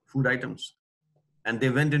items. And they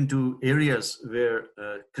went into areas where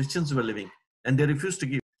Christians were living, and they refused to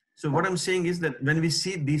give. So what I'm saying is that when we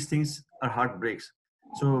see these things, our heart breaks.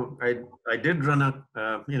 So I did run a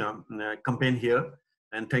campaign here,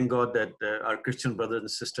 and thank God that our Christian brothers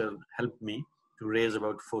and sisters helped me to raise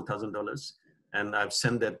about $4,000, and I've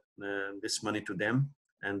sent that this money to them.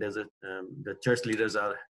 And there's the church leaders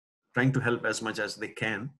are trying to help as much as they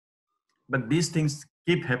can, but these things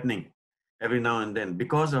keep happening every now and then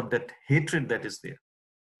because of that hatred that is there.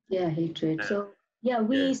 Yeah, hatred. So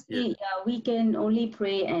we can only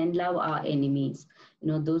pray and love our enemies.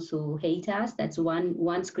 Those who hate us. That's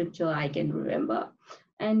one scripture I can remember.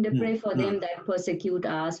 and pray for mm, them that persecute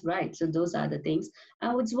us, right? So those are the things.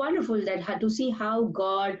 It's wonderful that to see how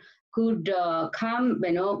God could come,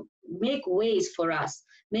 make ways for us,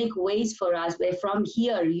 where from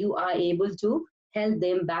here you are able to help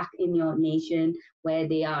them back in your nation where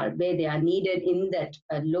they are needed in that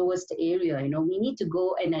lowest area. We need to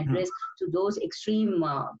go and mm, address to those extreme,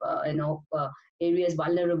 areas,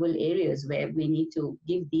 vulnerable areas where we need to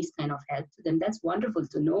give these kind of help to them. That's wonderful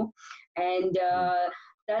to know. And mm.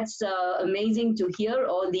 that's amazing to hear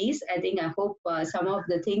all these. I hope some of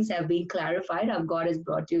the things have been clarified, how God has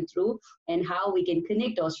brought you through, and how we can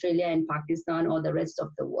connect Australia and Pakistan or the rest of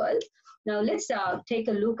the world. Now, let's take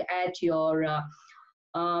a look at your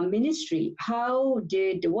ministry.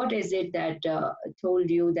 What is it that told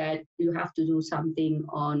you that you have to do something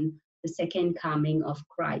on the second coming of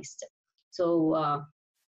Christ? So,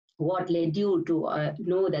 what led you to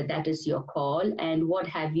know that that is your call, and what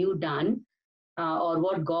have you done, or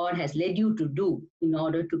what God has led you to do in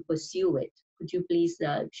order to pursue it? Could you please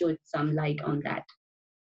shed some light on that?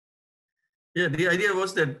 Yeah, the idea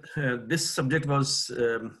was that this subject was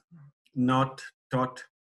not taught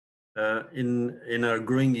in our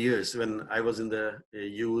growing years when I was in the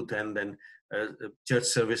youth and then church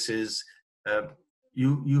services.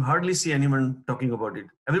 You hardly see anyone talking about it.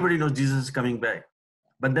 Everybody knows Jesus is coming back,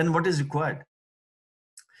 but then what is required?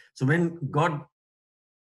 So when God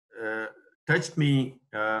touched me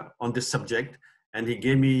on this subject, and He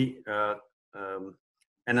gave me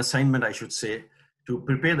an assignment, I should say, to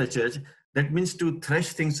prepare the church. That means to thresh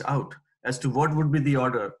things out as to what would be the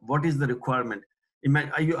order, what is the requirement.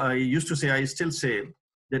 I used to say, I still say,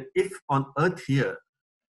 that if on earth here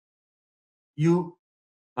you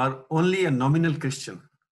are only a nominal Christian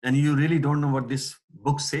and you really don't know what this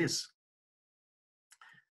book says,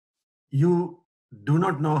 you do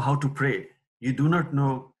not know how to pray, you do not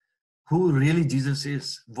know who really Jesus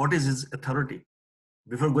is, what is His authority.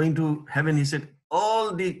 Before going to heaven, He said,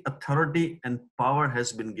 all the authority and power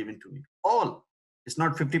has been given to me. All. It's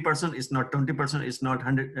not 50%, it's not 20%, it's not 60%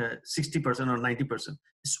 or 90%.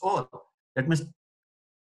 It's all. That means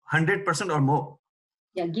 100% or more.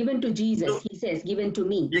 Yeah, given to Jesus. So, He says, given to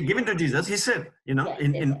me. yeah, given to Jesus. He said, Yes,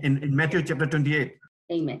 yes, in Matthew chapter 28.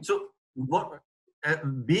 amen. So what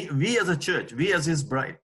we as a church, we as His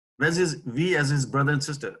bride, we as His brother and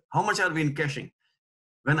sister, how much are we encashing?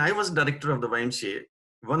 When I was director of the YMCA,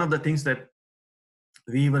 one of the things that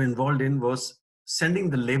we were involved in was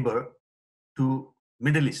sending the labor to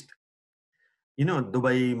Middle East.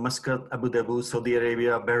 Dubai, Muscat, Abu Dhabi, Saudi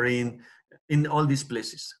Arabia, Bahrain, in all these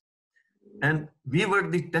places. And we were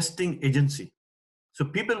the testing agency. So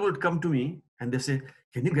people would come to me and they say,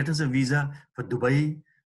 can you get us a visa for Dubai?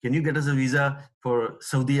 Can you get us a visa for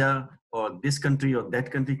Saudi or this country or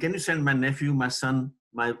that country? Can you send my nephew, my son,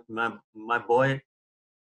 my boy?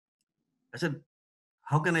 I said,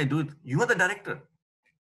 how can I do it? You are the director.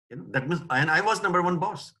 That means, and I was number one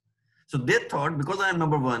boss. So they thought, because I am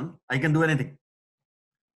number one, I can do anything.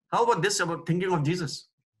 How about this about thinking of Jesus?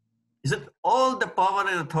 He said, all the power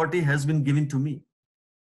and authority has been given to me.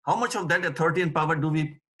 How much of that authority and power do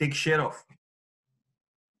we take share of?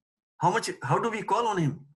 How do we call on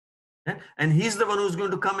Him? And He's the one who's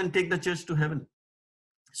going to come and take the church to heaven.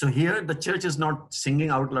 So here, the church is not singing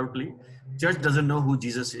out loudly. Church doesn't know who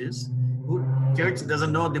Jesus is. Church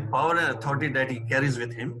doesn't know the power and authority that He carries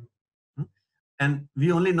with Him. And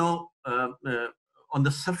we only know on the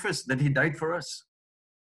surface that He died for us.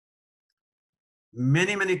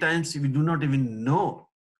 Many, many times we do not even know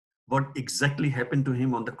what exactly happened to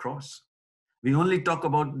Him on the cross. We only talk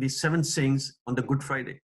about the 7 sayings on the Good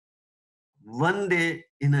Friday. One day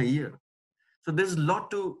in a year. So there's a lot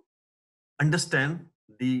to understand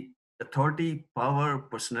the authority, power,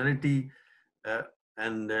 personality,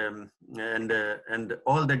 and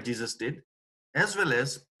all that Jesus did, as well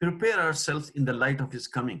as prepare ourselves in the light of His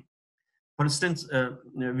coming. For instance,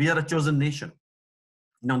 we are a chosen nation.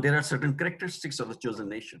 Now, there are certain characteristics of a chosen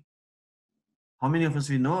nation. How many of us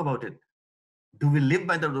we know about it? Do we live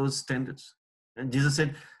by those standards? And Jesus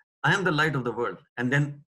said, I am the light of the world. And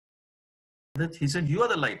then He said, you are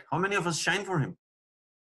the light. How many of us shine for Him?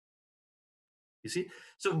 You see?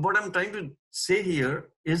 So what I'm trying to say here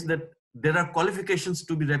is that there are qualifications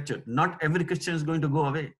to be raptured. Not every Christian is going to go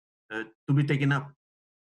away, to be taken up.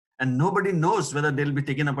 And nobody knows whether they'll be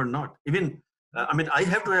taken up or not. Even, I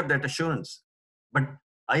have to have that assurance. But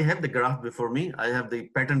I have the graph before me. I have the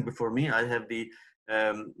pattern before me. I have the,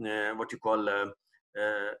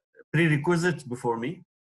 prerequisites before me.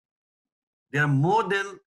 There are more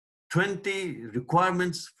than 20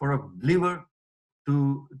 requirements for a believer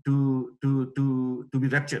to be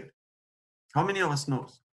raptured. How many of us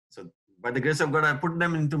knows? So By the grace of God, I put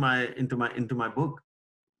them into my book.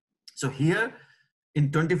 So here,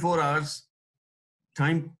 in 24 hours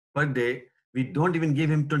time per day, we don't even give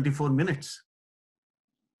him 24 minutes.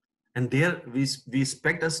 And there we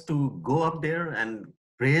expect us to go up there and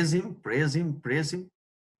praise him.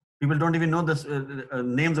 People don't even know the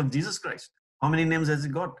names of Jesus Christ. How many names has he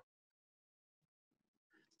got?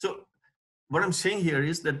 So what I'm saying here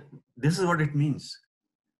is that this is what it means.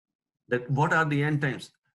 That what are the end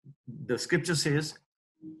times? The scripture says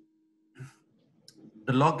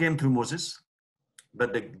the law came through Moses,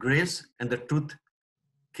 but the grace and the truth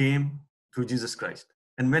came through Jesus Christ.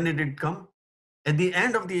 And when did it come? At the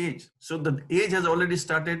end of the age. So the age has already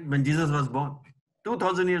started when Jesus was born,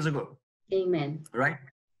 2000 years ago. Amen. Right?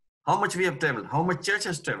 How much we have traveled, how much church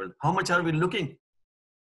has traveled, how much are we looking?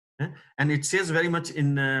 And it says very much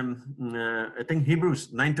in, I think, Hebrews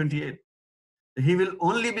 9:28. He will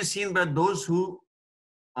only be seen by those who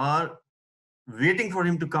are waiting for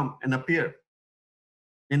him to come and appear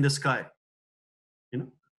in the sky.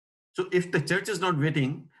 So if the church is not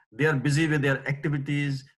waiting, they are busy with their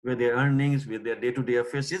activities, with their earnings, with their day-to-day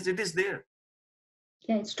affairs. Yes, it is there.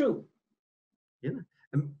 Yeah, it's true.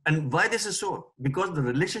 And why this is so? Because the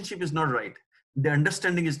relationship is not right. The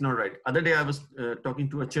understanding is not right. Other day I was talking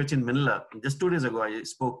to a church in Manila. Just 2 days ago, I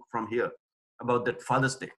spoke from here about that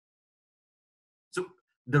Father's Day. So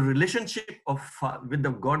the relationship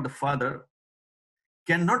with God the Father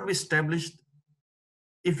cannot be established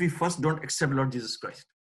if we first don't accept Lord Jesus Christ.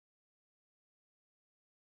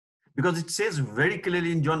 Because it says very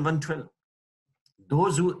clearly in John 1:12,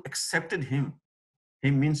 those who accepted him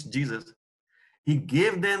means Jesus, he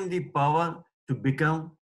gave them the power to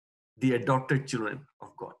become the adopted children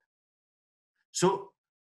of God. So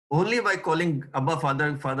only by calling Abba,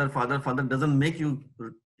 Father, Father, Father, Father doesn't make you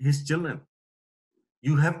his children.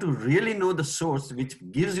 You have to really know the source which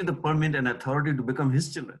gives you the permit and authority to become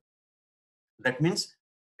his children. That means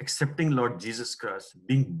accepting Lord Jesus Christ,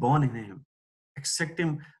 being born in him. Accept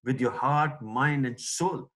him with your heart, mind, and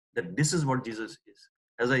soul, that this is what Jesus is.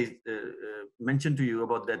 As I mentioned to you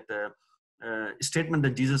about that statement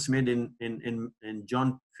that Jesus made in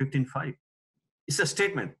John 15:5. It's a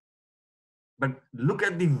statement. But look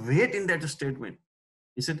at the weight in that statement.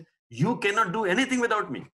 He said, you cannot do anything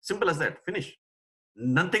without me. Simple as that. Finish.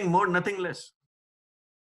 Nothing more, nothing less.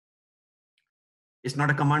 It's not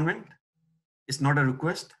a commandment. It's not a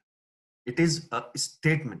request. It is a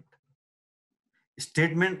statement. A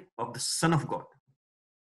statement of the Son of God.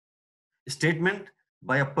 A statement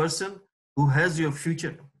by a person who has your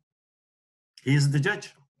future. He is the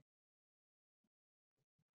judge.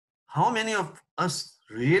 How many of us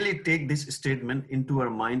really take this statement into our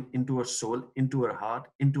mind, into our soul, into our heart,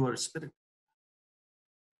 into our spirit?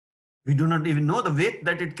 We do not even know the weight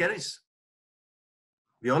that it carries.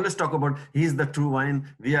 We always talk about he is the true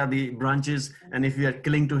vine, we are the branches, and if we are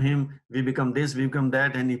killing to him, we become this, we become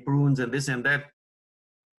that, and he prunes and this and that.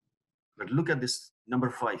 But look at this,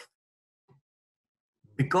 number 5.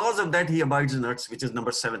 Because of that, he abides in us, which is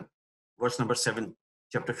number 7, verse number 7,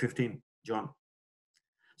 chapter 15, John.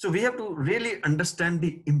 So we have to really understand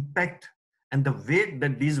the impact and the weight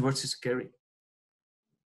that these verses carry.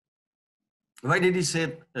 Why did he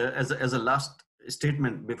say as a last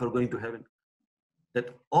statement before going to heaven?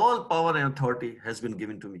 That all power and authority has been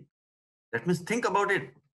given to me. That means think about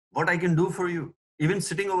it, what I can do for you, even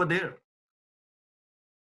sitting over there.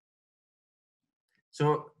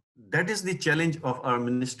 So that is the challenge of our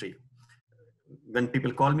ministry. When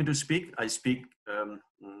people call me to speak, I speak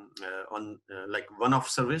on like one-off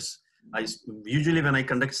service. Usually when I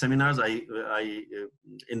conduct seminars, I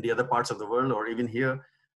in the other parts of the world or even here,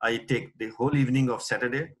 I take the whole evening of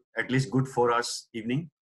Saturday, at least good 4 hours evening,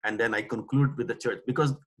 and then I conclude with the church.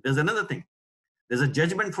 Because there's another thing. There's a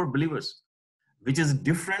judgment for believers, which is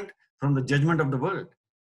different from the judgment of the world.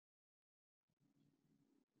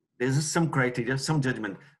 There's some criteria, some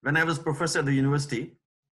judgment. When I was professor at the university,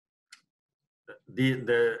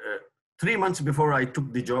 the 3 months before I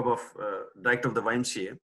took the job of director of the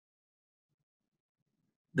YMCA,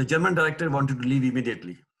 the German director wanted to leave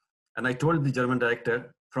immediately. And I told the German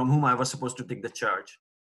director, from whom I was supposed to take the charge,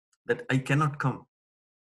 that I cannot come.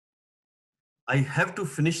 I have to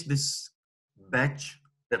finish this batch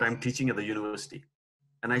that I'm teaching at the university.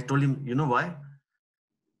 And I told him, you know why?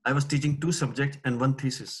 I was teaching 2 subjects and 1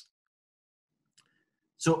 thesis.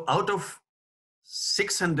 So out of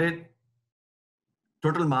 600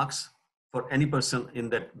 total marks for any person in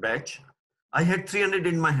that batch, I had 300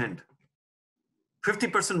 in my hand.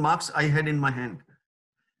 50% marks I had in my hand.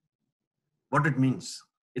 What it means?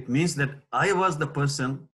 It means that I was the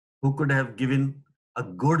person who could have given a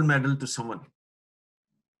gold medal to someone.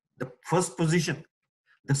 The first position,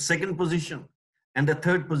 the second position, and the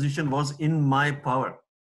third position was in my power.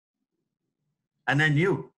 And I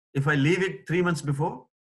knew if I leave it 3 months before,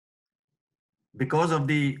 because of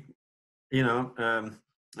the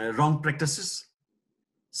wrong practices,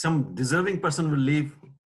 some deserving person will leave,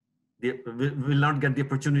 will not get the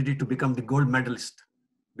opportunity to become the gold medalist,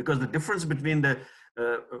 because the difference between the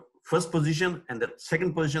first position and the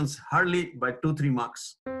second position is hardly by 2-3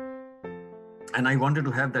 marks. And I wanted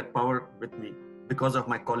to have that power with me because of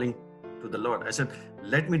my calling to the Lord. I said,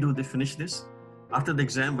 let me finish this. After the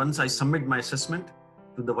exam, once I submit my assessment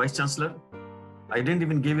to the Vice Chancellor, I didn't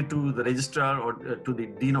even give it to the registrar or to the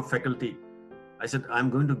Dean of Faculty. I said, I'm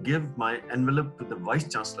going to give my envelope to the Vice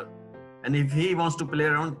Chancellor. And if he wants to play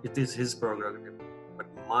around, it is his prerogative. But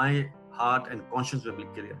my heart and conscience will be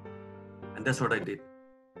clear. And that's what I did.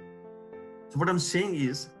 So what I'm saying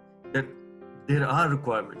is that there are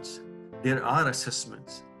requirements, there are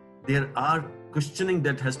assessments, there are questioning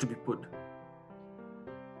that has to be put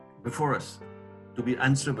before us to be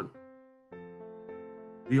answerable.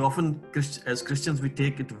 We often, as Christians, we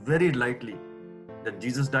take it very lightly that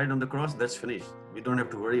Jesus died on the cross, that's finished. We don't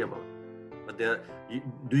have to worry about it. But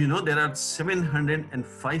do you know there are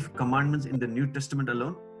 705 commandments in the New Testament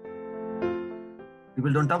alone?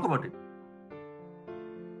 People don't talk about it.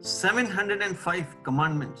 705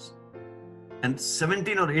 commandments, and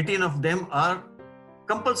 17 or 18 of them are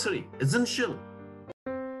compulsory, essential.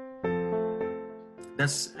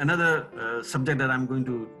 That's another subject that I'm going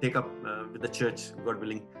to take up with the church, God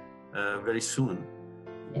willing, very soon.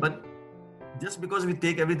 But just because we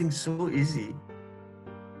take everything so easy,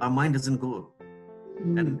 our mind doesn't go.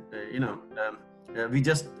 And we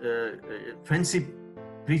just fancy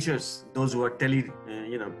preachers, those who are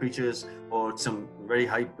preachers or some very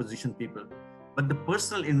high position people, but the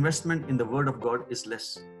personal investment in the Word of God is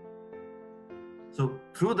less. So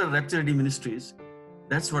through the Rapture Ready Ministries,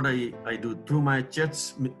 that's what I do. Through my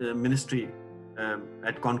church ministry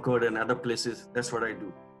at Concord and other places, that's what I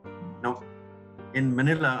do. Now, in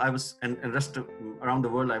Manila, I was, and rest around the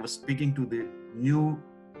world, I was speaking to the new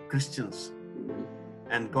Christians,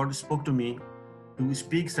 and God spoke to me to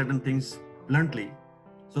speak certain things bluntly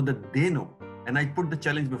so that they know. And I put the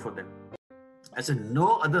challenge before them. I said,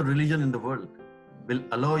 no other religion in the world will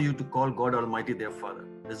allow you to call God Almighty their Father.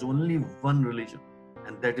 There's only one religion,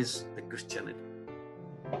 and that is the Christianity.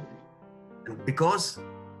 And because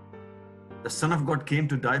the Son of God came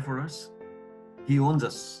to die for us, He owns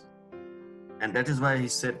us. And that is why He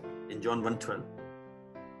said in John 1:12,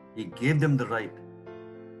 He gave them the right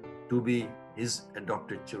to be His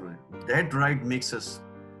adopted children. That right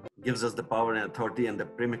gives us the power and authority and the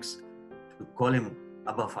premix to call Him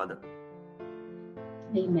Abba, Father.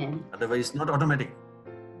 Amen. Otherwise, it's not automatic.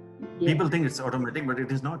 Yeah. People think it's automatic, but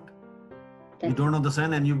it is not. You don't know the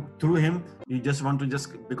Son, and through Him, you just want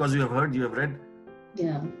to because you have heard, you have read.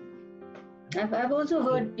 Yeah. I've also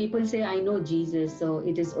heard people say, I know Jesus, so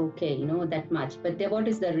it is okay, that much. But what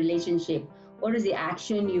is the relationship? What is the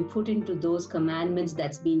action you put into those commandments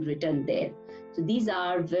that's been written there? So these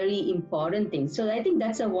are very important things. So I think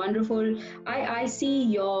that's a wonderful, I see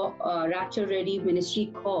your Rapture Ready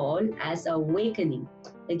ministry call as awakening.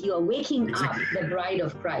 Like you are waking up the bride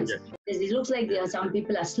of Christ. Yeah. It looks like some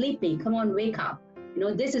people are sleeping. Come on, wake up.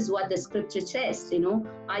 This is what the scripture says.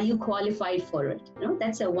 Are you qualified for it?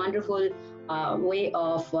 That's a wonderful way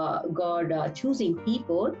of God choosing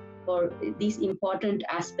people for these important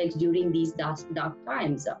aspects during these dark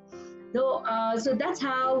times. So that's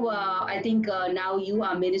how I think now you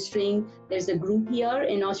are ministering. There's a group here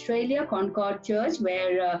in Australia, Concord Church,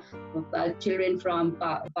 where children from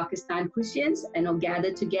Pakistan Christians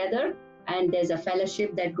gather together, and there's a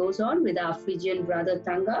fellowship that goes on with our Fijian brother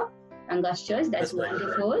Tanga's church. That's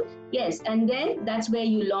wonderful. Right. Yes, and then that's where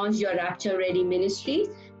you launch your Rapture Ready Ministries.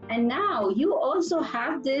 And now you also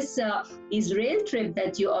have this Israel trip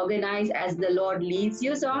that you organize as the Lord leads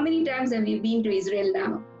you. So how many times have you been to Israel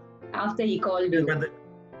now after He called you?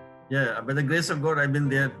 By the grace of God, I've been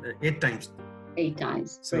there 8 times. 8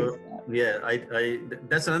 times. So I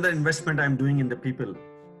that's another investment I'm doing in the people,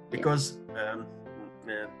 because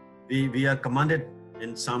we are commanded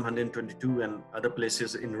in Psalm 122 and other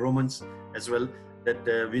places in Romans as well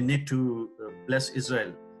that we need to bless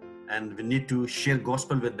Israel. And we need to share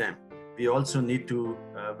gospel with them. We also need to,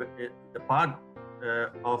 the part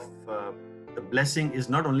of the blessing is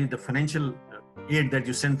not only the financial aid that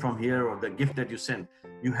you send from here or the gift that you send.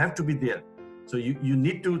 You have to be there. So you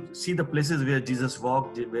need to see the places where Jesus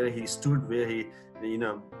walked, where He stood, where He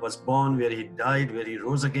was born, where He died, where He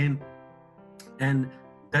rose again. And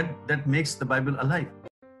that makes the Bible alive.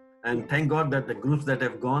 And thank God that the groups that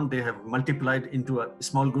have gone, they have multiplied into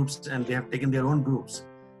small groups, and they have taken their own groups.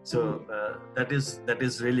 So that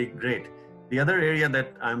is really great. The other area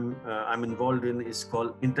that I'm involved in is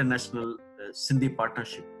called International Sindhi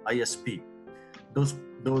Partnership, ISP. Those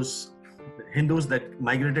Hindus that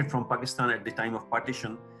migrated from Pakistan at the time of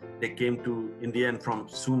partition, they came to India, and from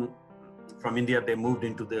India they moved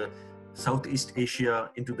into the Southeast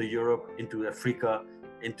Asia, into the Europe, into Africa,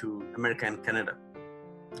 into America and Canada.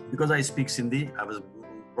 Because I speak Sindhi, I was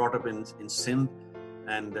brought up in Sindh,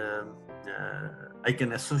 and I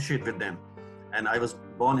can associate with them. And I was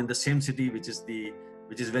born in the same city, which is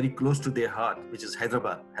very close to their heart, which is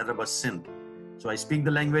Hyderabad, Sindh. So I speak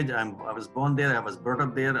the language. I was born there. I was brought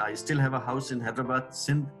up there. I still have a house in Hyderabad,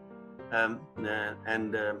 Sindh, and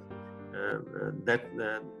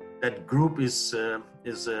that group is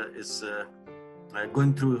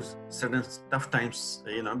going through certain tough times,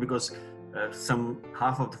 because some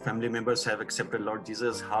half of the family members have accepted Lord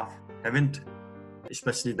Jesus, half haven't,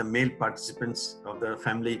 especially the male participants of the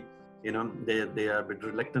family. They are a bit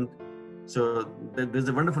reluctant. So there's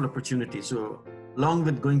a wonderful opportunity. So along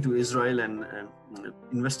with going to Israel and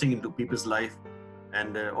investing into people's life,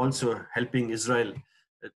 and also helping Israel's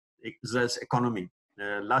economy.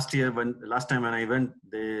 Last time when I went,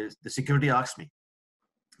 the security asked me,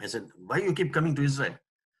 I said, why you keep coming to Israel?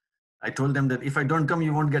 I told them that if I don't come,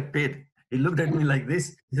 you won't get paid. He looked at me like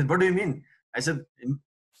this. He said, what do you mean? I said,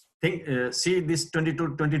 see these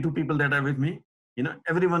 22 people that are with me,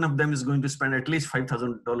 every one of them is going to spend at least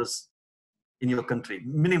 $5,000 in your country,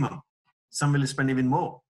 minimum. Some will spend even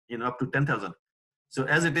more, up to 10,000. So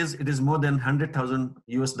as it is more than 100,000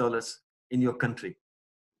 US dollars in your country.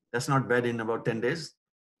 That's not bad in about 10 days.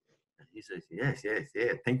 He says, yes,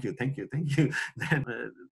 thank you. Then,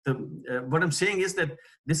 what I'm saying is that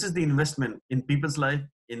this is the investment in people's life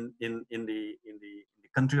in the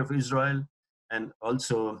country of Israel, and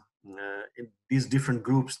also in these different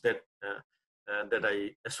groups that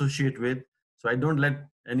I associate with. So I don't let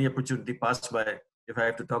any opportunity pass by. If I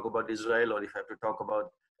have to talk about Israel, or if I have to talk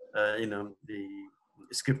about the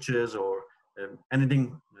scriptures, or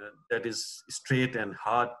anything that is straight and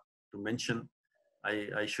hard to mention,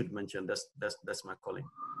 I should mention. That's my calling.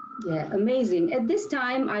 Yeah, amazing. At this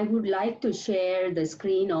time, I would like to share the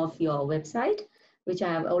screen of your website, which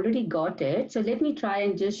I have already got it. So let me try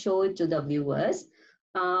and just show it to the viewers.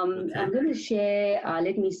 Okay. I'm going to share,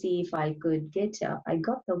 let me see if I could get, I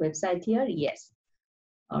got the website here. Yes.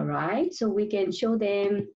 All right. So we can show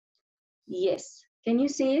them. Yes. Can you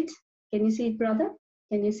see it? Can you see it, brother?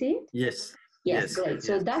 Can you see it? Yes. Yes, great.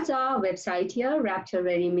 So that's our website here, Rapture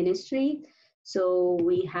Ready Ministry. So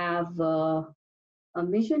we have a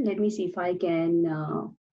mission. Let me see if I can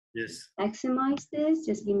maximize this.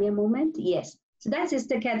 Just give me a moment. Yes. So that's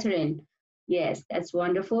Sister Catherine. Yes, that's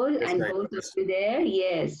wonderful. That's and right. both of you there.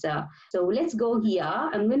 Yes. So let's go here.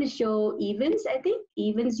 I'm going to show Evans, I think.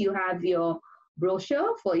 Evans, you have your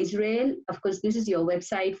brochure for Israel. Of course, this is your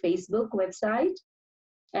website, Facebook website.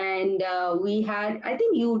 And I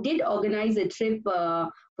think you did organize a trip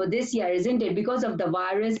for this year, isn't it? Because of the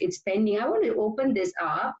virus, it's pending. I want to open this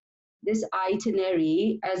up, this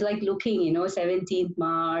itinerary. I was like looking, 17th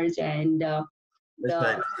March and the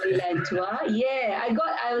Thailand tour. Yeah,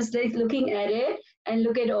 I was like looking at it and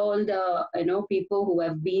look at all the, people who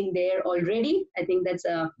have been there already. I think that's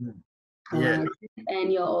and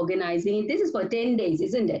you're organizing it. This is for 10 days,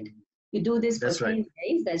 isn't it? You do this for 10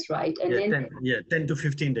 days, that's right. And then 10 to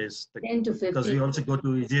 15 days. 10 to 15. Because we also go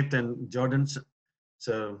to Egypt and Jordan.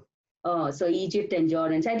 So Egypt and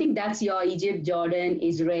Jordan. So I think that's your Egypt, Jordan,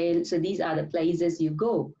 Israel. So these are the places you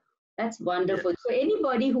go. That's wonderful. Yeah. So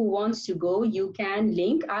anybody who wants to go, you can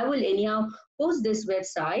link. I will anyhow post this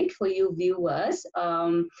website for you viewers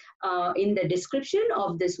in the description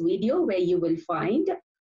of this video, where you will find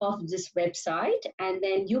of this website, and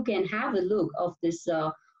then you can have a look of this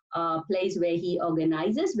place where he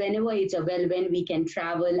organizes whenever it's when we can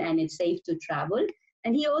travel and it's safe to travel.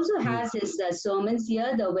 And he also has his sermons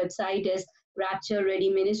here. The website is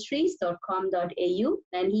rapturereadyministries.com.au,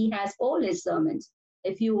 and he has all his sermons.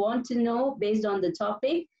 If you want to know based on the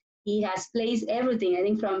topic, he has placed everything. I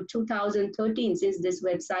think from 2013, since this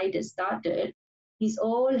website has started, he's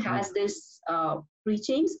all has this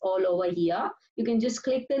preachings all over here. You can just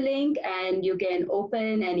click the link and you can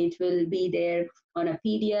open, and it will be there on a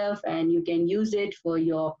PDF, and you can use it for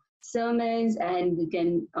your sermons, and you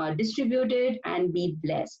can distribute it and be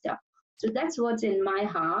blessed. So that's what's in my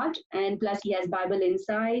heart. And plus he has Bible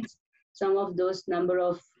insights, some of those number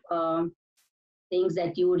of things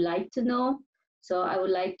that you would like to know. So I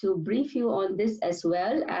would like to brief you on this, as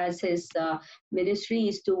well as his ministry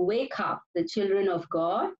is to wake up the children of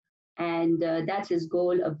God And that's his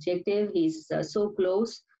goal objective. He's so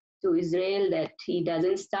close to Israel that he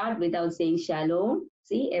doesn't start without saying shalom.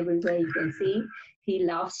 See, everywhere you can see he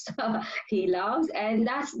loves, he loves, and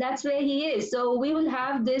that's where he is. So we will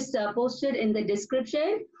have this posted in the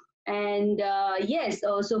description. And yes,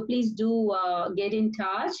 also please do get in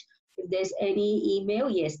touch if there's any email.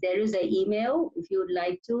 Yes, there is an email if you would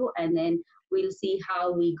like to, and then we'll see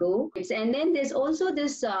how we go. And then there's also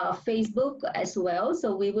this Facebook as well.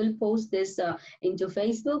 So we will post this into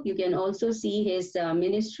Facebook. You can also see his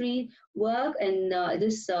ministry work, and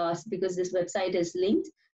this because this website is linked,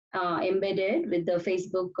 embedded with the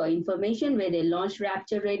Facebook information where they launch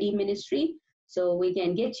Rapture Ready Ministry. So we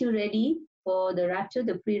can get you ready for the rapture,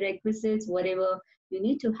 the prerequisites, whatever you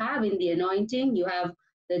need to have in the anointing. You have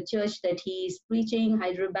the church that he is preaching,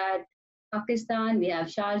 Hyderabad, Pakistan. We have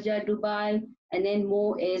Sharjah, Dubai, and then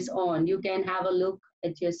more is on. You can have a look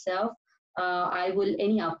at yourself. I will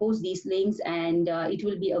anyhow post these links, and it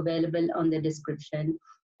will be available on the description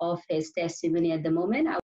of his testimony at the moment.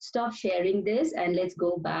 I'll stop sharing this and let's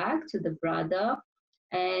go back to the brother.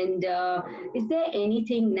 And is there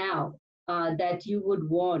anything now that you would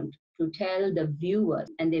want to tell the viewers,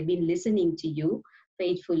 and they've been listening to you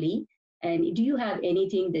faithfully? And do you have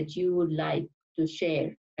anything that you would like to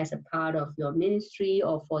share as a part of your ministry,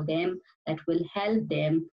 or for them that will help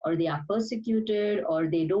them, or they are persecuted, or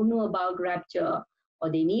they don't know about rapture,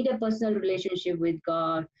 or they need a personal relationship with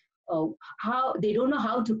God, or how they don't know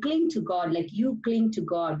how to cling to God like you cling to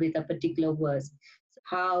God with a particular verse,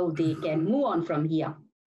 how they can move on from here?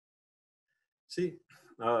 See,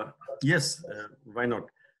 yes, why not?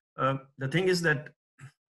 The thing is that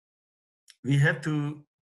we have to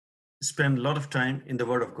spend a lot of time in the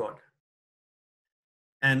Word of God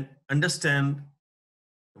and understand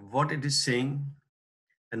what it is saying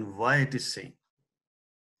and why it is saying.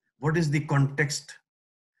 What is the context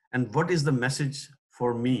and what is the message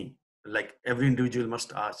for me? Like every individual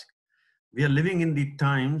must ask. We are living in the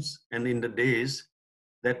times and in the days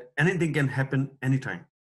that anything can happen anytime.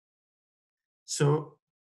 So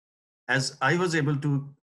as I was able to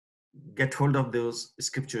get hold of those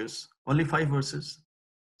scriptures, only 5 verses,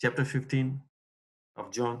 chapter 15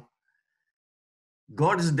 of John,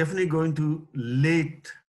 God is definitely going to lay it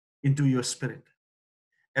into your spirit.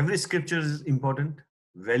 Every scripture is important,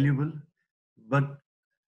 valuable, but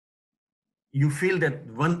you feel that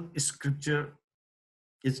one scripture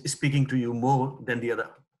is speaking to you more than the other.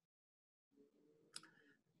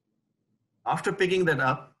 After picking that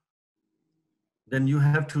up, then you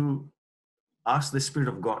have to ask the Spirit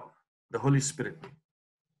of God, the Holy Spirit.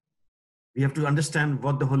 We have to understand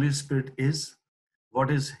what the Holy Spirit is, what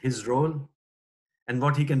is his role, and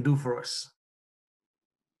what he can do for us.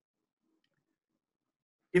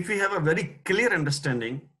 If we have a very clear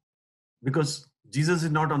understanding, because Jesus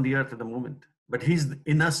is not on the earth at the moment, but he's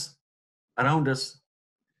in us, around us,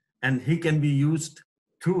 and he can be used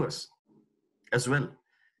through us as well.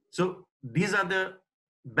 So these are the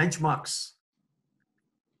benchmarks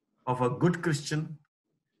of a good Christian: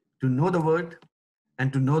 to know the Word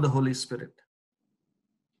and to know the Holy Spirit.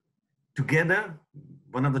 Together,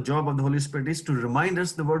 one of the job of the Holy Spirit is to remind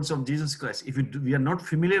us the words of Jesus Christ. If we are not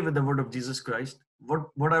familiar with the word of Jesus Christ,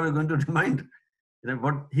 what are we going to remind?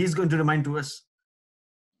 What he's going to remind to us.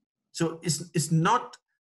 So it's not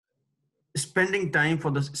spending time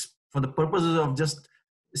for the purposes of just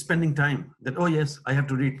spending time. That, oh yes, I have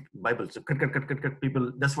to read Bible. So cut.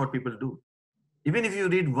 People, that's what people do. Even if you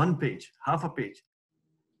read 1 page, half a page,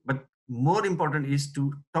 but more important is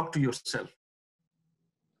to talk to yourself.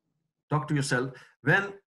 Talk to yourself.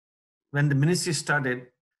 When the ministry started,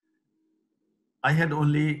 I had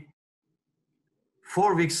only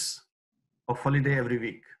 4 weeks of holiday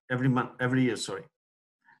every month, every year, sorry.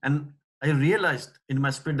 And I realized in my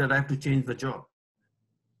spirit that I have to change the job.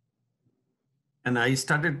 And I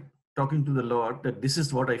started talking to the Lord that this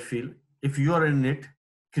is what I feel. If you are in it,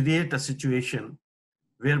 create a situation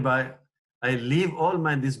whereby I leave all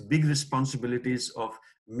these big responsibilities of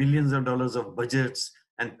millions of dollars of budgets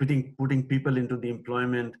and putting people into the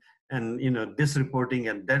employment, and this reporting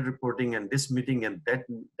and that reporting and this meeting and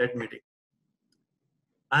that meeting.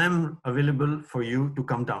 I am available for you to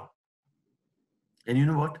come down. And you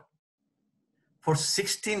know what? For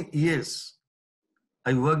 16 years,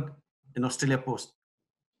 I worked in Australia Post,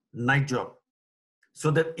 night job,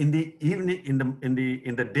 so that in the evening,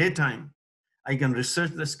 in the daytime, I can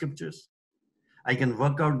research the scriptures, I can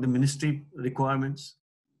work out the ministry requirements,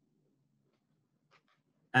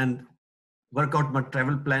 and work out my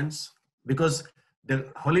travel plans, because the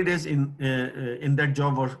holidays in that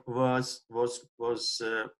job was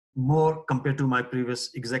more compared to my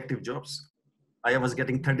previous executive jobs. I was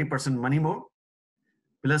getting 30% money more.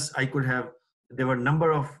 Plus I could have, there were a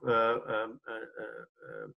number of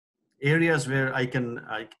areas where I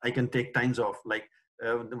can take times off. Like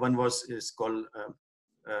the one is called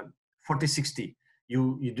 40/60.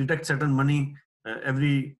 You deduct certain money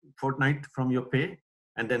every fortnight from your pay,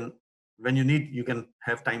 and then when you need, you can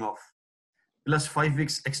have time off, plus 5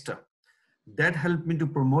 weeks extra. That helped me to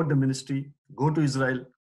promote the ministry, go to Israel,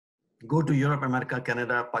 go to Europe, America,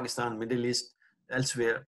 Canada, Pakistan, Middle East,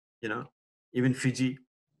 elsewhere, even Fiji,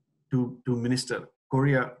 to minister,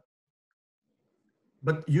 Korea.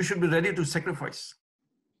 But you should be ready to sacrifice.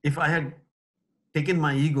 If I had taken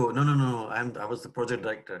my ego, no, I was the project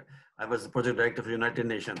director. I was the project director for United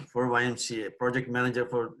Nations, for YMCA, project manager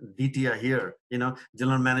for DTI here,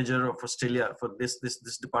 general manager of Australia for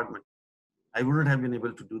this department. I wouldn't have been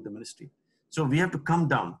able to do the ministry. So we have to come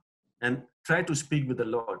down and try to speak with the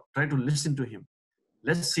Lord, try to listen to him.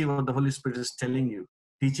 Let's see what the Holy Spirit is telling you,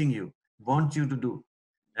 teaching you, want you to do.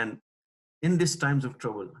 And in these times of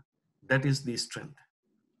trouble, that is the strength.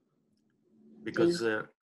 Because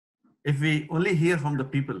if we only hear from the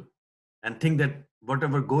people and think that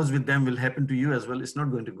whatever goes with them will happen to you as well, it's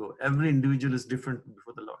not going to go. Every individual is different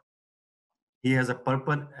before the Lord. He has a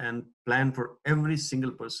purpose and plan for every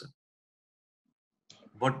single person.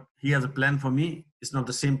 What he has a plan for me is not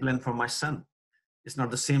the same plan for my son. It's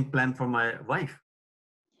not the same plan for my wife.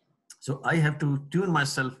 So I have to tune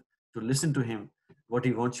myself to listen to him, what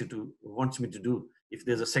he wants me to do. If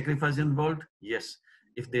there's a sacrifice involved, yes.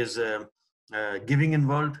 If there's giving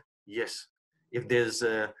involved, yes. If there's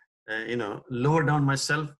lower down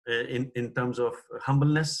myself in terms of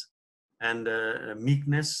humbleness and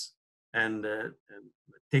meekness, and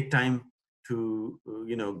take time to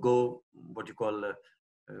go what you call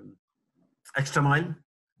extra mile,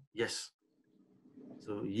 yes.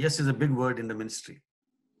 So yes is a big word in the ministry.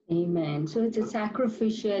 Amen. So it's a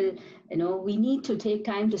sacrificial, we need to take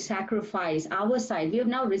time to sacrifice our side. We have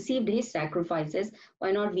now received his sacrifices.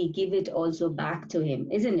 Why not we give it also back to him?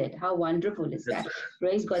 Isn't it? How wonderful is that?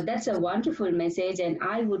 Praise God. That's a wonderful message. And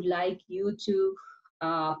I would like you to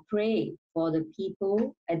pray for the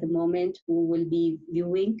people at the moment who will be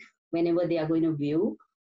viewing, whenever they are going to view.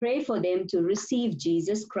 Pray for them to receive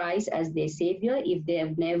Jesus Christ as their Savior if they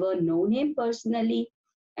have never known him personally.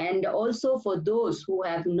 And also for those who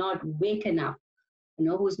have not waken up,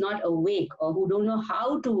 who's not awake, or who don't know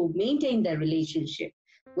how to maintain their relationship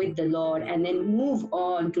with the Lord and then move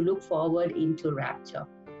on to look forward into rapture.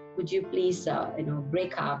 Would you please,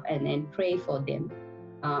 break up and then pray for them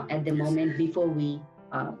at the moment before we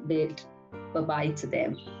bid bye-bye to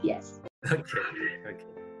them? Yes.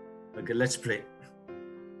 Okay, let's pray.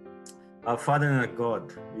 Our Father and our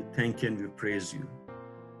God, we thank you and we praise you.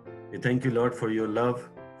 We thank you, Lord, for your love,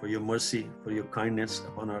 for your mercy, for your kindness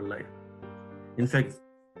upon our life. In fact,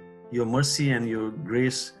 your mercy and your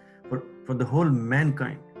grace for the whole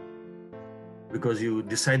mankind, because you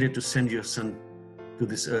decided to send your Son to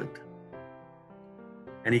this earth.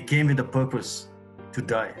 And he came with a purpose to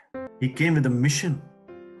die. He came with a mission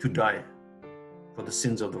to die for the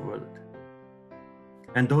sins of the world.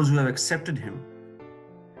 And those who have accepted him,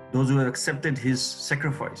 those who have accepted his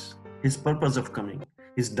sacrifice, his purpose of coming,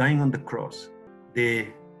 his dying on the cross,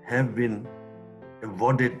 they have been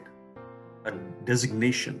awarded a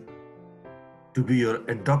designation to be your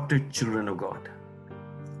adopted children of God.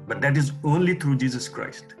 But that is only through Jesus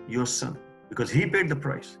Christ, your Son, because he paid the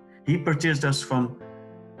price. He purchased us from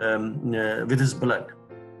with his blood.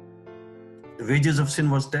 The wages of sin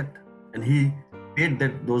was death, and he paid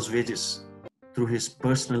those wages through his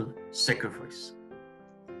personal sacrifice.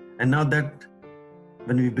 And now that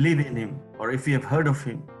when we believe in him, or if we have heard of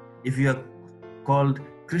him, if we are called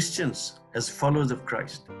Christians as followers of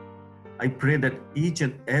Christ, I pray that each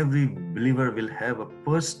and every believer will have a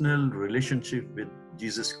personal relationship with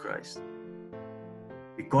Jesus Christ.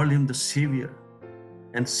 We call him the Savior,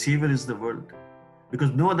 and Savior is the word,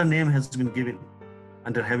 because no other name has been given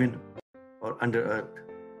under heaven or under earth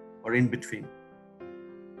or in between.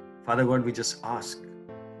 Father God, we just ask,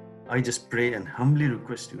 I just pray and humbly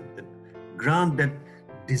request you that grant that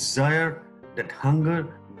desire, that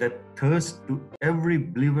hunger, that thirst to every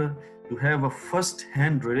believer to have a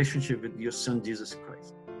first-hand relationship with your Son, Jesus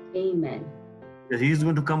Christ. Amen. That he is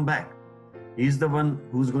going to come back. He is the one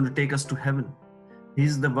who's going to take us to heaven. He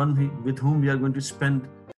is the one with whom we are going to spend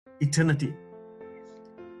eternity.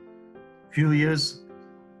 Few years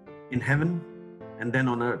in heaven and then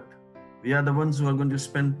on earth. We are the ones who are going to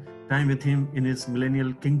spend time with him in his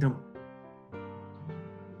millennial kingdom,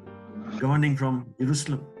 governing from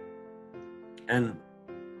Jerusalem, and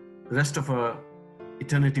the rest of our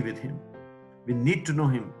eternity with him. We need to know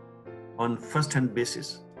him on first-hand basis,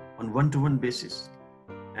 on one-to-one basis.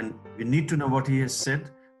 And we need to know what he has said,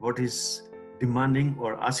 what he's demanding or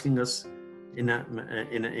asking us in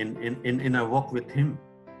a walk with him.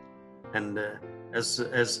 And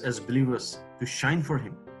as believers, to shine for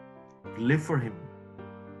him, to live for him.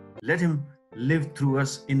 Let him live through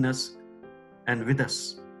us, in us, and with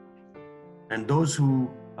us. And those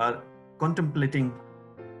who are contemplating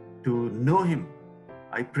to know him,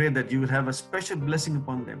 I pray that you will have a special blessing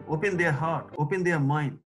upon them. Open their heart, open their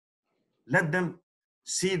mind. Let them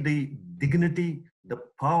see the dignity, the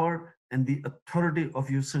power, and the authority of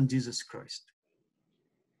your Son, Jesus Christ.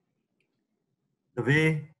 The way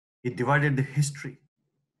he divided the history,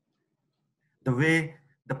 the way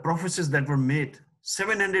the prophecies that were made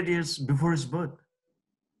 700 years before his birth,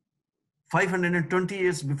 520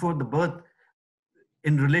 years before the birth,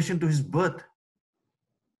 in relation to his birth,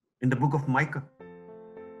 in the book of Micah.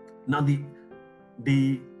 Now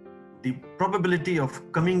the probability of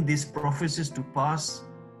coming these prophecies to pass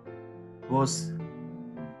was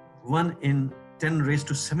 1 in 10 raised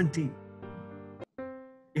to 17.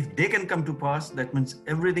 If they can come to pass, that means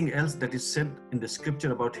everything else that is said in the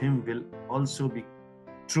scripture about him will also be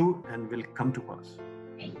true and will come to pass.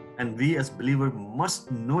 And we as believers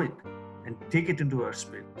must know it and take it into our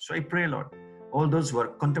spirit. So I pray, Lord, all those who are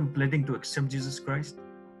contemplating to accept Jesus Christ,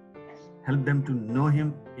 help them to know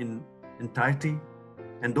him in entirety.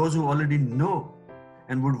 And those who already know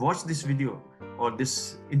and would watch this video or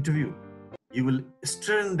this interview, you will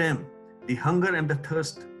stir in them the hunger and the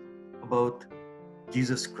thirst about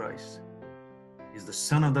Jesus Christ. He is the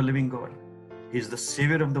Son of the living God. He is the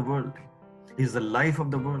Savior of the world. He is the life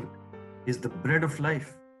of the world. He is the bread of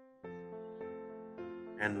life.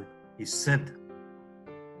 And he said,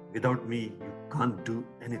 without me, you can't do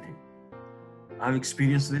anything. I've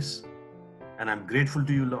experienced this, and I'm grateful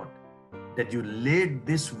to you, Lord, that you laid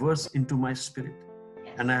this verse into my spirit.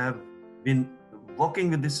 And I have been walking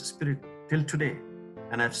with this spirit till today,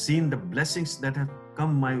 and I've seen the blessings that have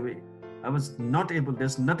come my way. I was not able,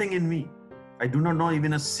 there's nothing in me. I do not know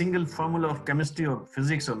even a single formula of chemistry or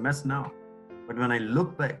physics or maths now. But when I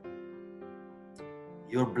look back,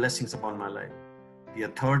 your blessings upon my life, the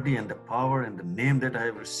authority and the power and the name that I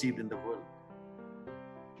have received in the world,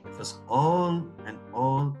 it was all and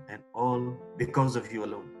all and all because of you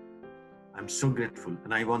alone. I'm so grateful,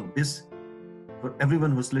 and I want this for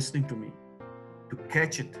everyone who's listening to me to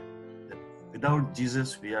catch it, that without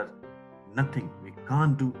Jesus we are nothing. We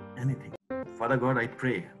can't do anything. Father God, I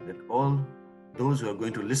pray that all those who are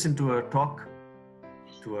going to listen to our talk,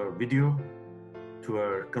 to our video, to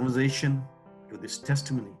our conversation, to this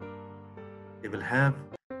testimony, they will have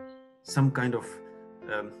some kind of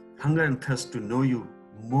hunger and thirst to know you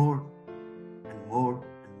more and more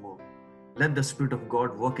and more. Let the Spirit of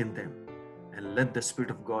God work in them, and let the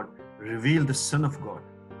Spirit of God reveal the Son of God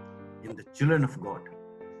in the children of God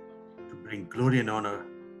to bring glory and honor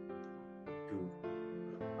to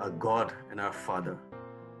our God and our Father,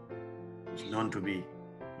 who is known to be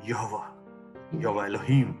Yahweh, Yahweh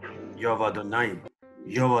Elohim, Yahweh Adonai,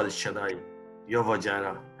 Yahweh El Shaddai, Yahweh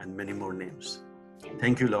Jireh, and many more names.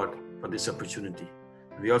 Thank you, Lord, for this opportunity.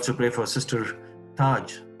 We also pray for Sister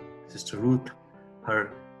Taj, Sister Ruth,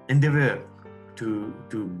 her endeavor to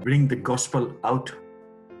bring the gospel out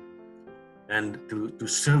and to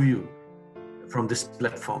serve you from this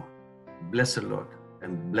platform. Bless her, Lord,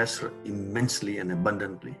 and bless her immensely and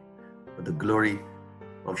abundantly for the glory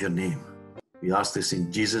of your name. We ask this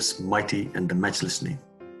in Jesus' mighty and the matchless name.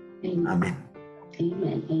 Amen. Amen.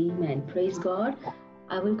 Amen. Amen. Praise God.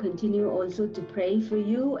 I will continue also to pray for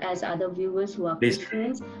you as other viewers who are Please.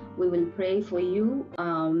 Christians. We will pray for you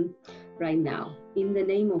right now. In the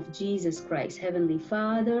name of Jesus Christ, Heavenly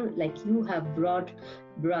Father, like you have brought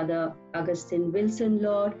Brother Augustine Wilson,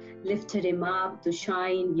 Lord, lifted him up to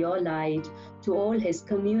shine your light to all his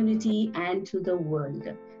community and to the world.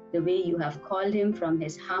 The way you have called him from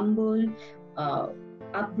his humble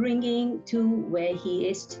upbringing to where he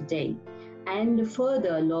is today. And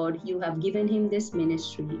further, Lord, you have given him this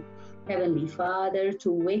ministry, Heavenly Father,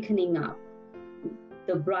 to wakening up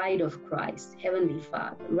the bride of Christ. Heavenly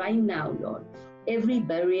Father, right now, Lord, every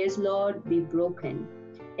barriers, Lord, be broken.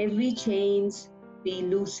 Every chains be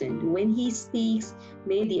loosened. When he speaks,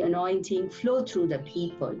 may the anointing flow through the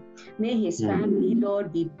people. May his family,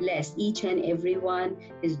 Lord, be blessed, each and every one,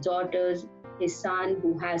 his daughters, his son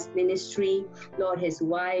who has ministry, Lord, his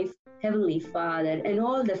wife, Heavenly Father, and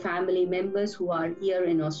all the family members who are here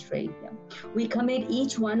in Australia. We commit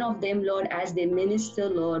each one of them, Lord, as they minister,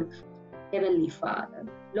 Lord, Heavenly Father.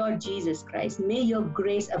 Lord Jesus Christ, may your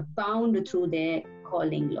grace abound through their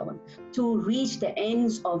calling, Lord, to reach the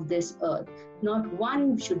ends of this earth. Not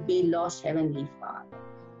one should be lost, Heavenly Father.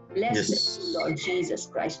 Bless them, Lord Jesus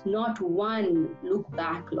Christ. Not one look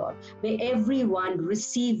back, Lord. May everyone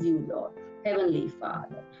receive you, Lord. Heavenly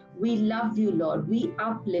Father, we love you, Lord. We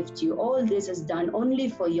uplift you. All this is done only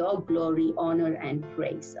for your glory, honor, and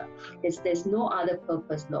praise. There's no other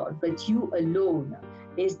purpose, Lord, but you alone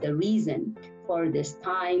is the reason for this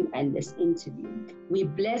time and this interview. We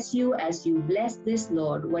bless you as you bless this,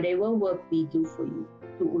 Lord, whatever work we do for you,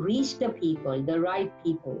 to reach the people, the right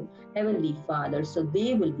people, Heavenly Father, so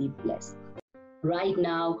they will be blessed. Right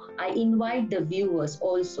now, I invite the viewers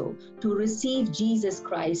also to receive Jesus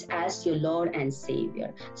Christ as your Lord and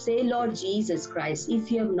Savior. Say, Lord Jesus Christ,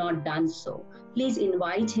 if you have not done so, please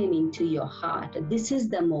invite him into your heart. This is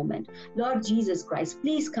the moment. Lord Jesus Christ,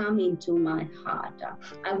 please come into my heart.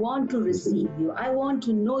 I want to receive you. I want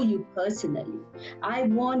to know you personally. I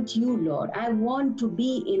want you, Lord. I want to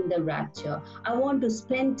be in the rapture. I want to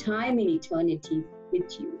spend time in eternity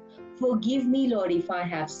with you. Forgive me, Lord, if I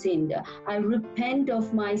have sinned. I repent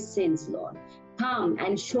of my sins, Lord. Come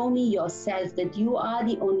and show me yourself, that you are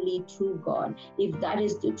the only true God. If that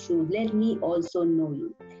is the truth, let me also know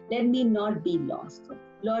you. Let me not be lost.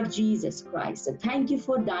 Lord Jesus Christ, thank you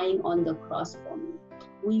for dying on the cross for me.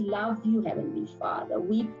 We love you, Heavenly Father.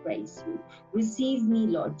 We praise you. Receive me,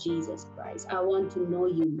 Lord Jesus Christ. I want to know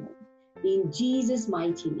you more. In Jesus'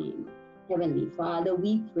 mighty name. Heavenly Father,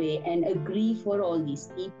 we pray and agree for all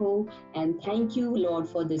these people. And thank you, Lord,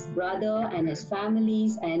 for this brother and his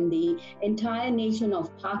families and the entire nation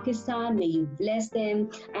of Pakistan. May you bless them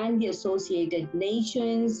and the associated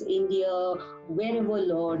nations, India, wherever,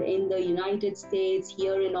 Lord, in the United States,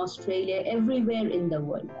 here in Australia, everywhere in the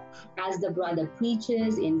world. As the brother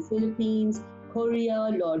preaches in Philippines,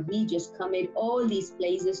 Korea, Lord, we just commit all these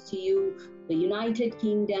places to you, the United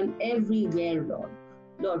Kingdom, everywhere, Lord.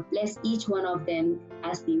 Lord, bless each one of them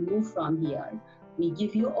as we move from here. We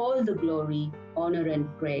give you all the glory, honor, and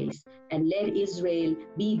praise. And let Israel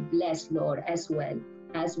be blessed, Lord, as well,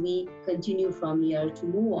 as we continue from here to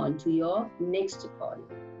move on to your next call.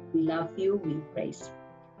 We love you. We praise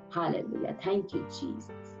you. Hallelujah. Thank you,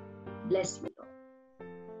 Jesus. Bless you, Lord.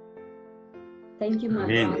 Thank you, my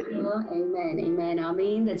brother. Amen. Amen.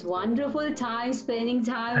 Amen. That's wonderful time spending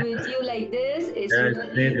time with you like this. It's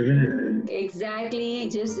really exactly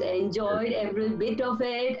just enjoyed every bit of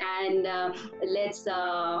it, and let's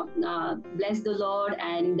bless the Lord.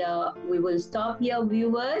 And we will stop here,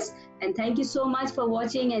 viewers. And thank you so much for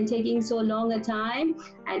watching and taking so long a time.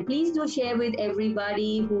 And please do share with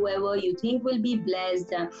everybody, whoever you think will be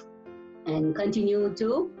blessed, and continue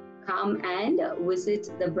to come and visit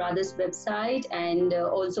the brother's website, and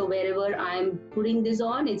also wherever I'm putting this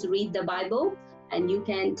on, it's Read the Bible, and you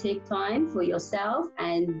can take time for yourself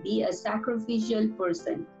and be a sacrificial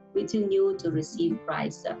person within you to receive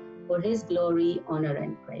Christ for his glory, honor,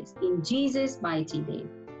 and praise. In Jesus' mighty name.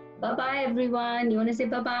 Bye-bye, everyone. You want to say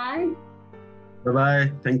bye-bye?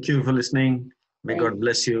 Bye-bye. Thank you for listening. May God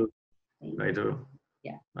bless you. Amen. Right.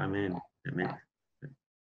 Yeah. Amen. Amen.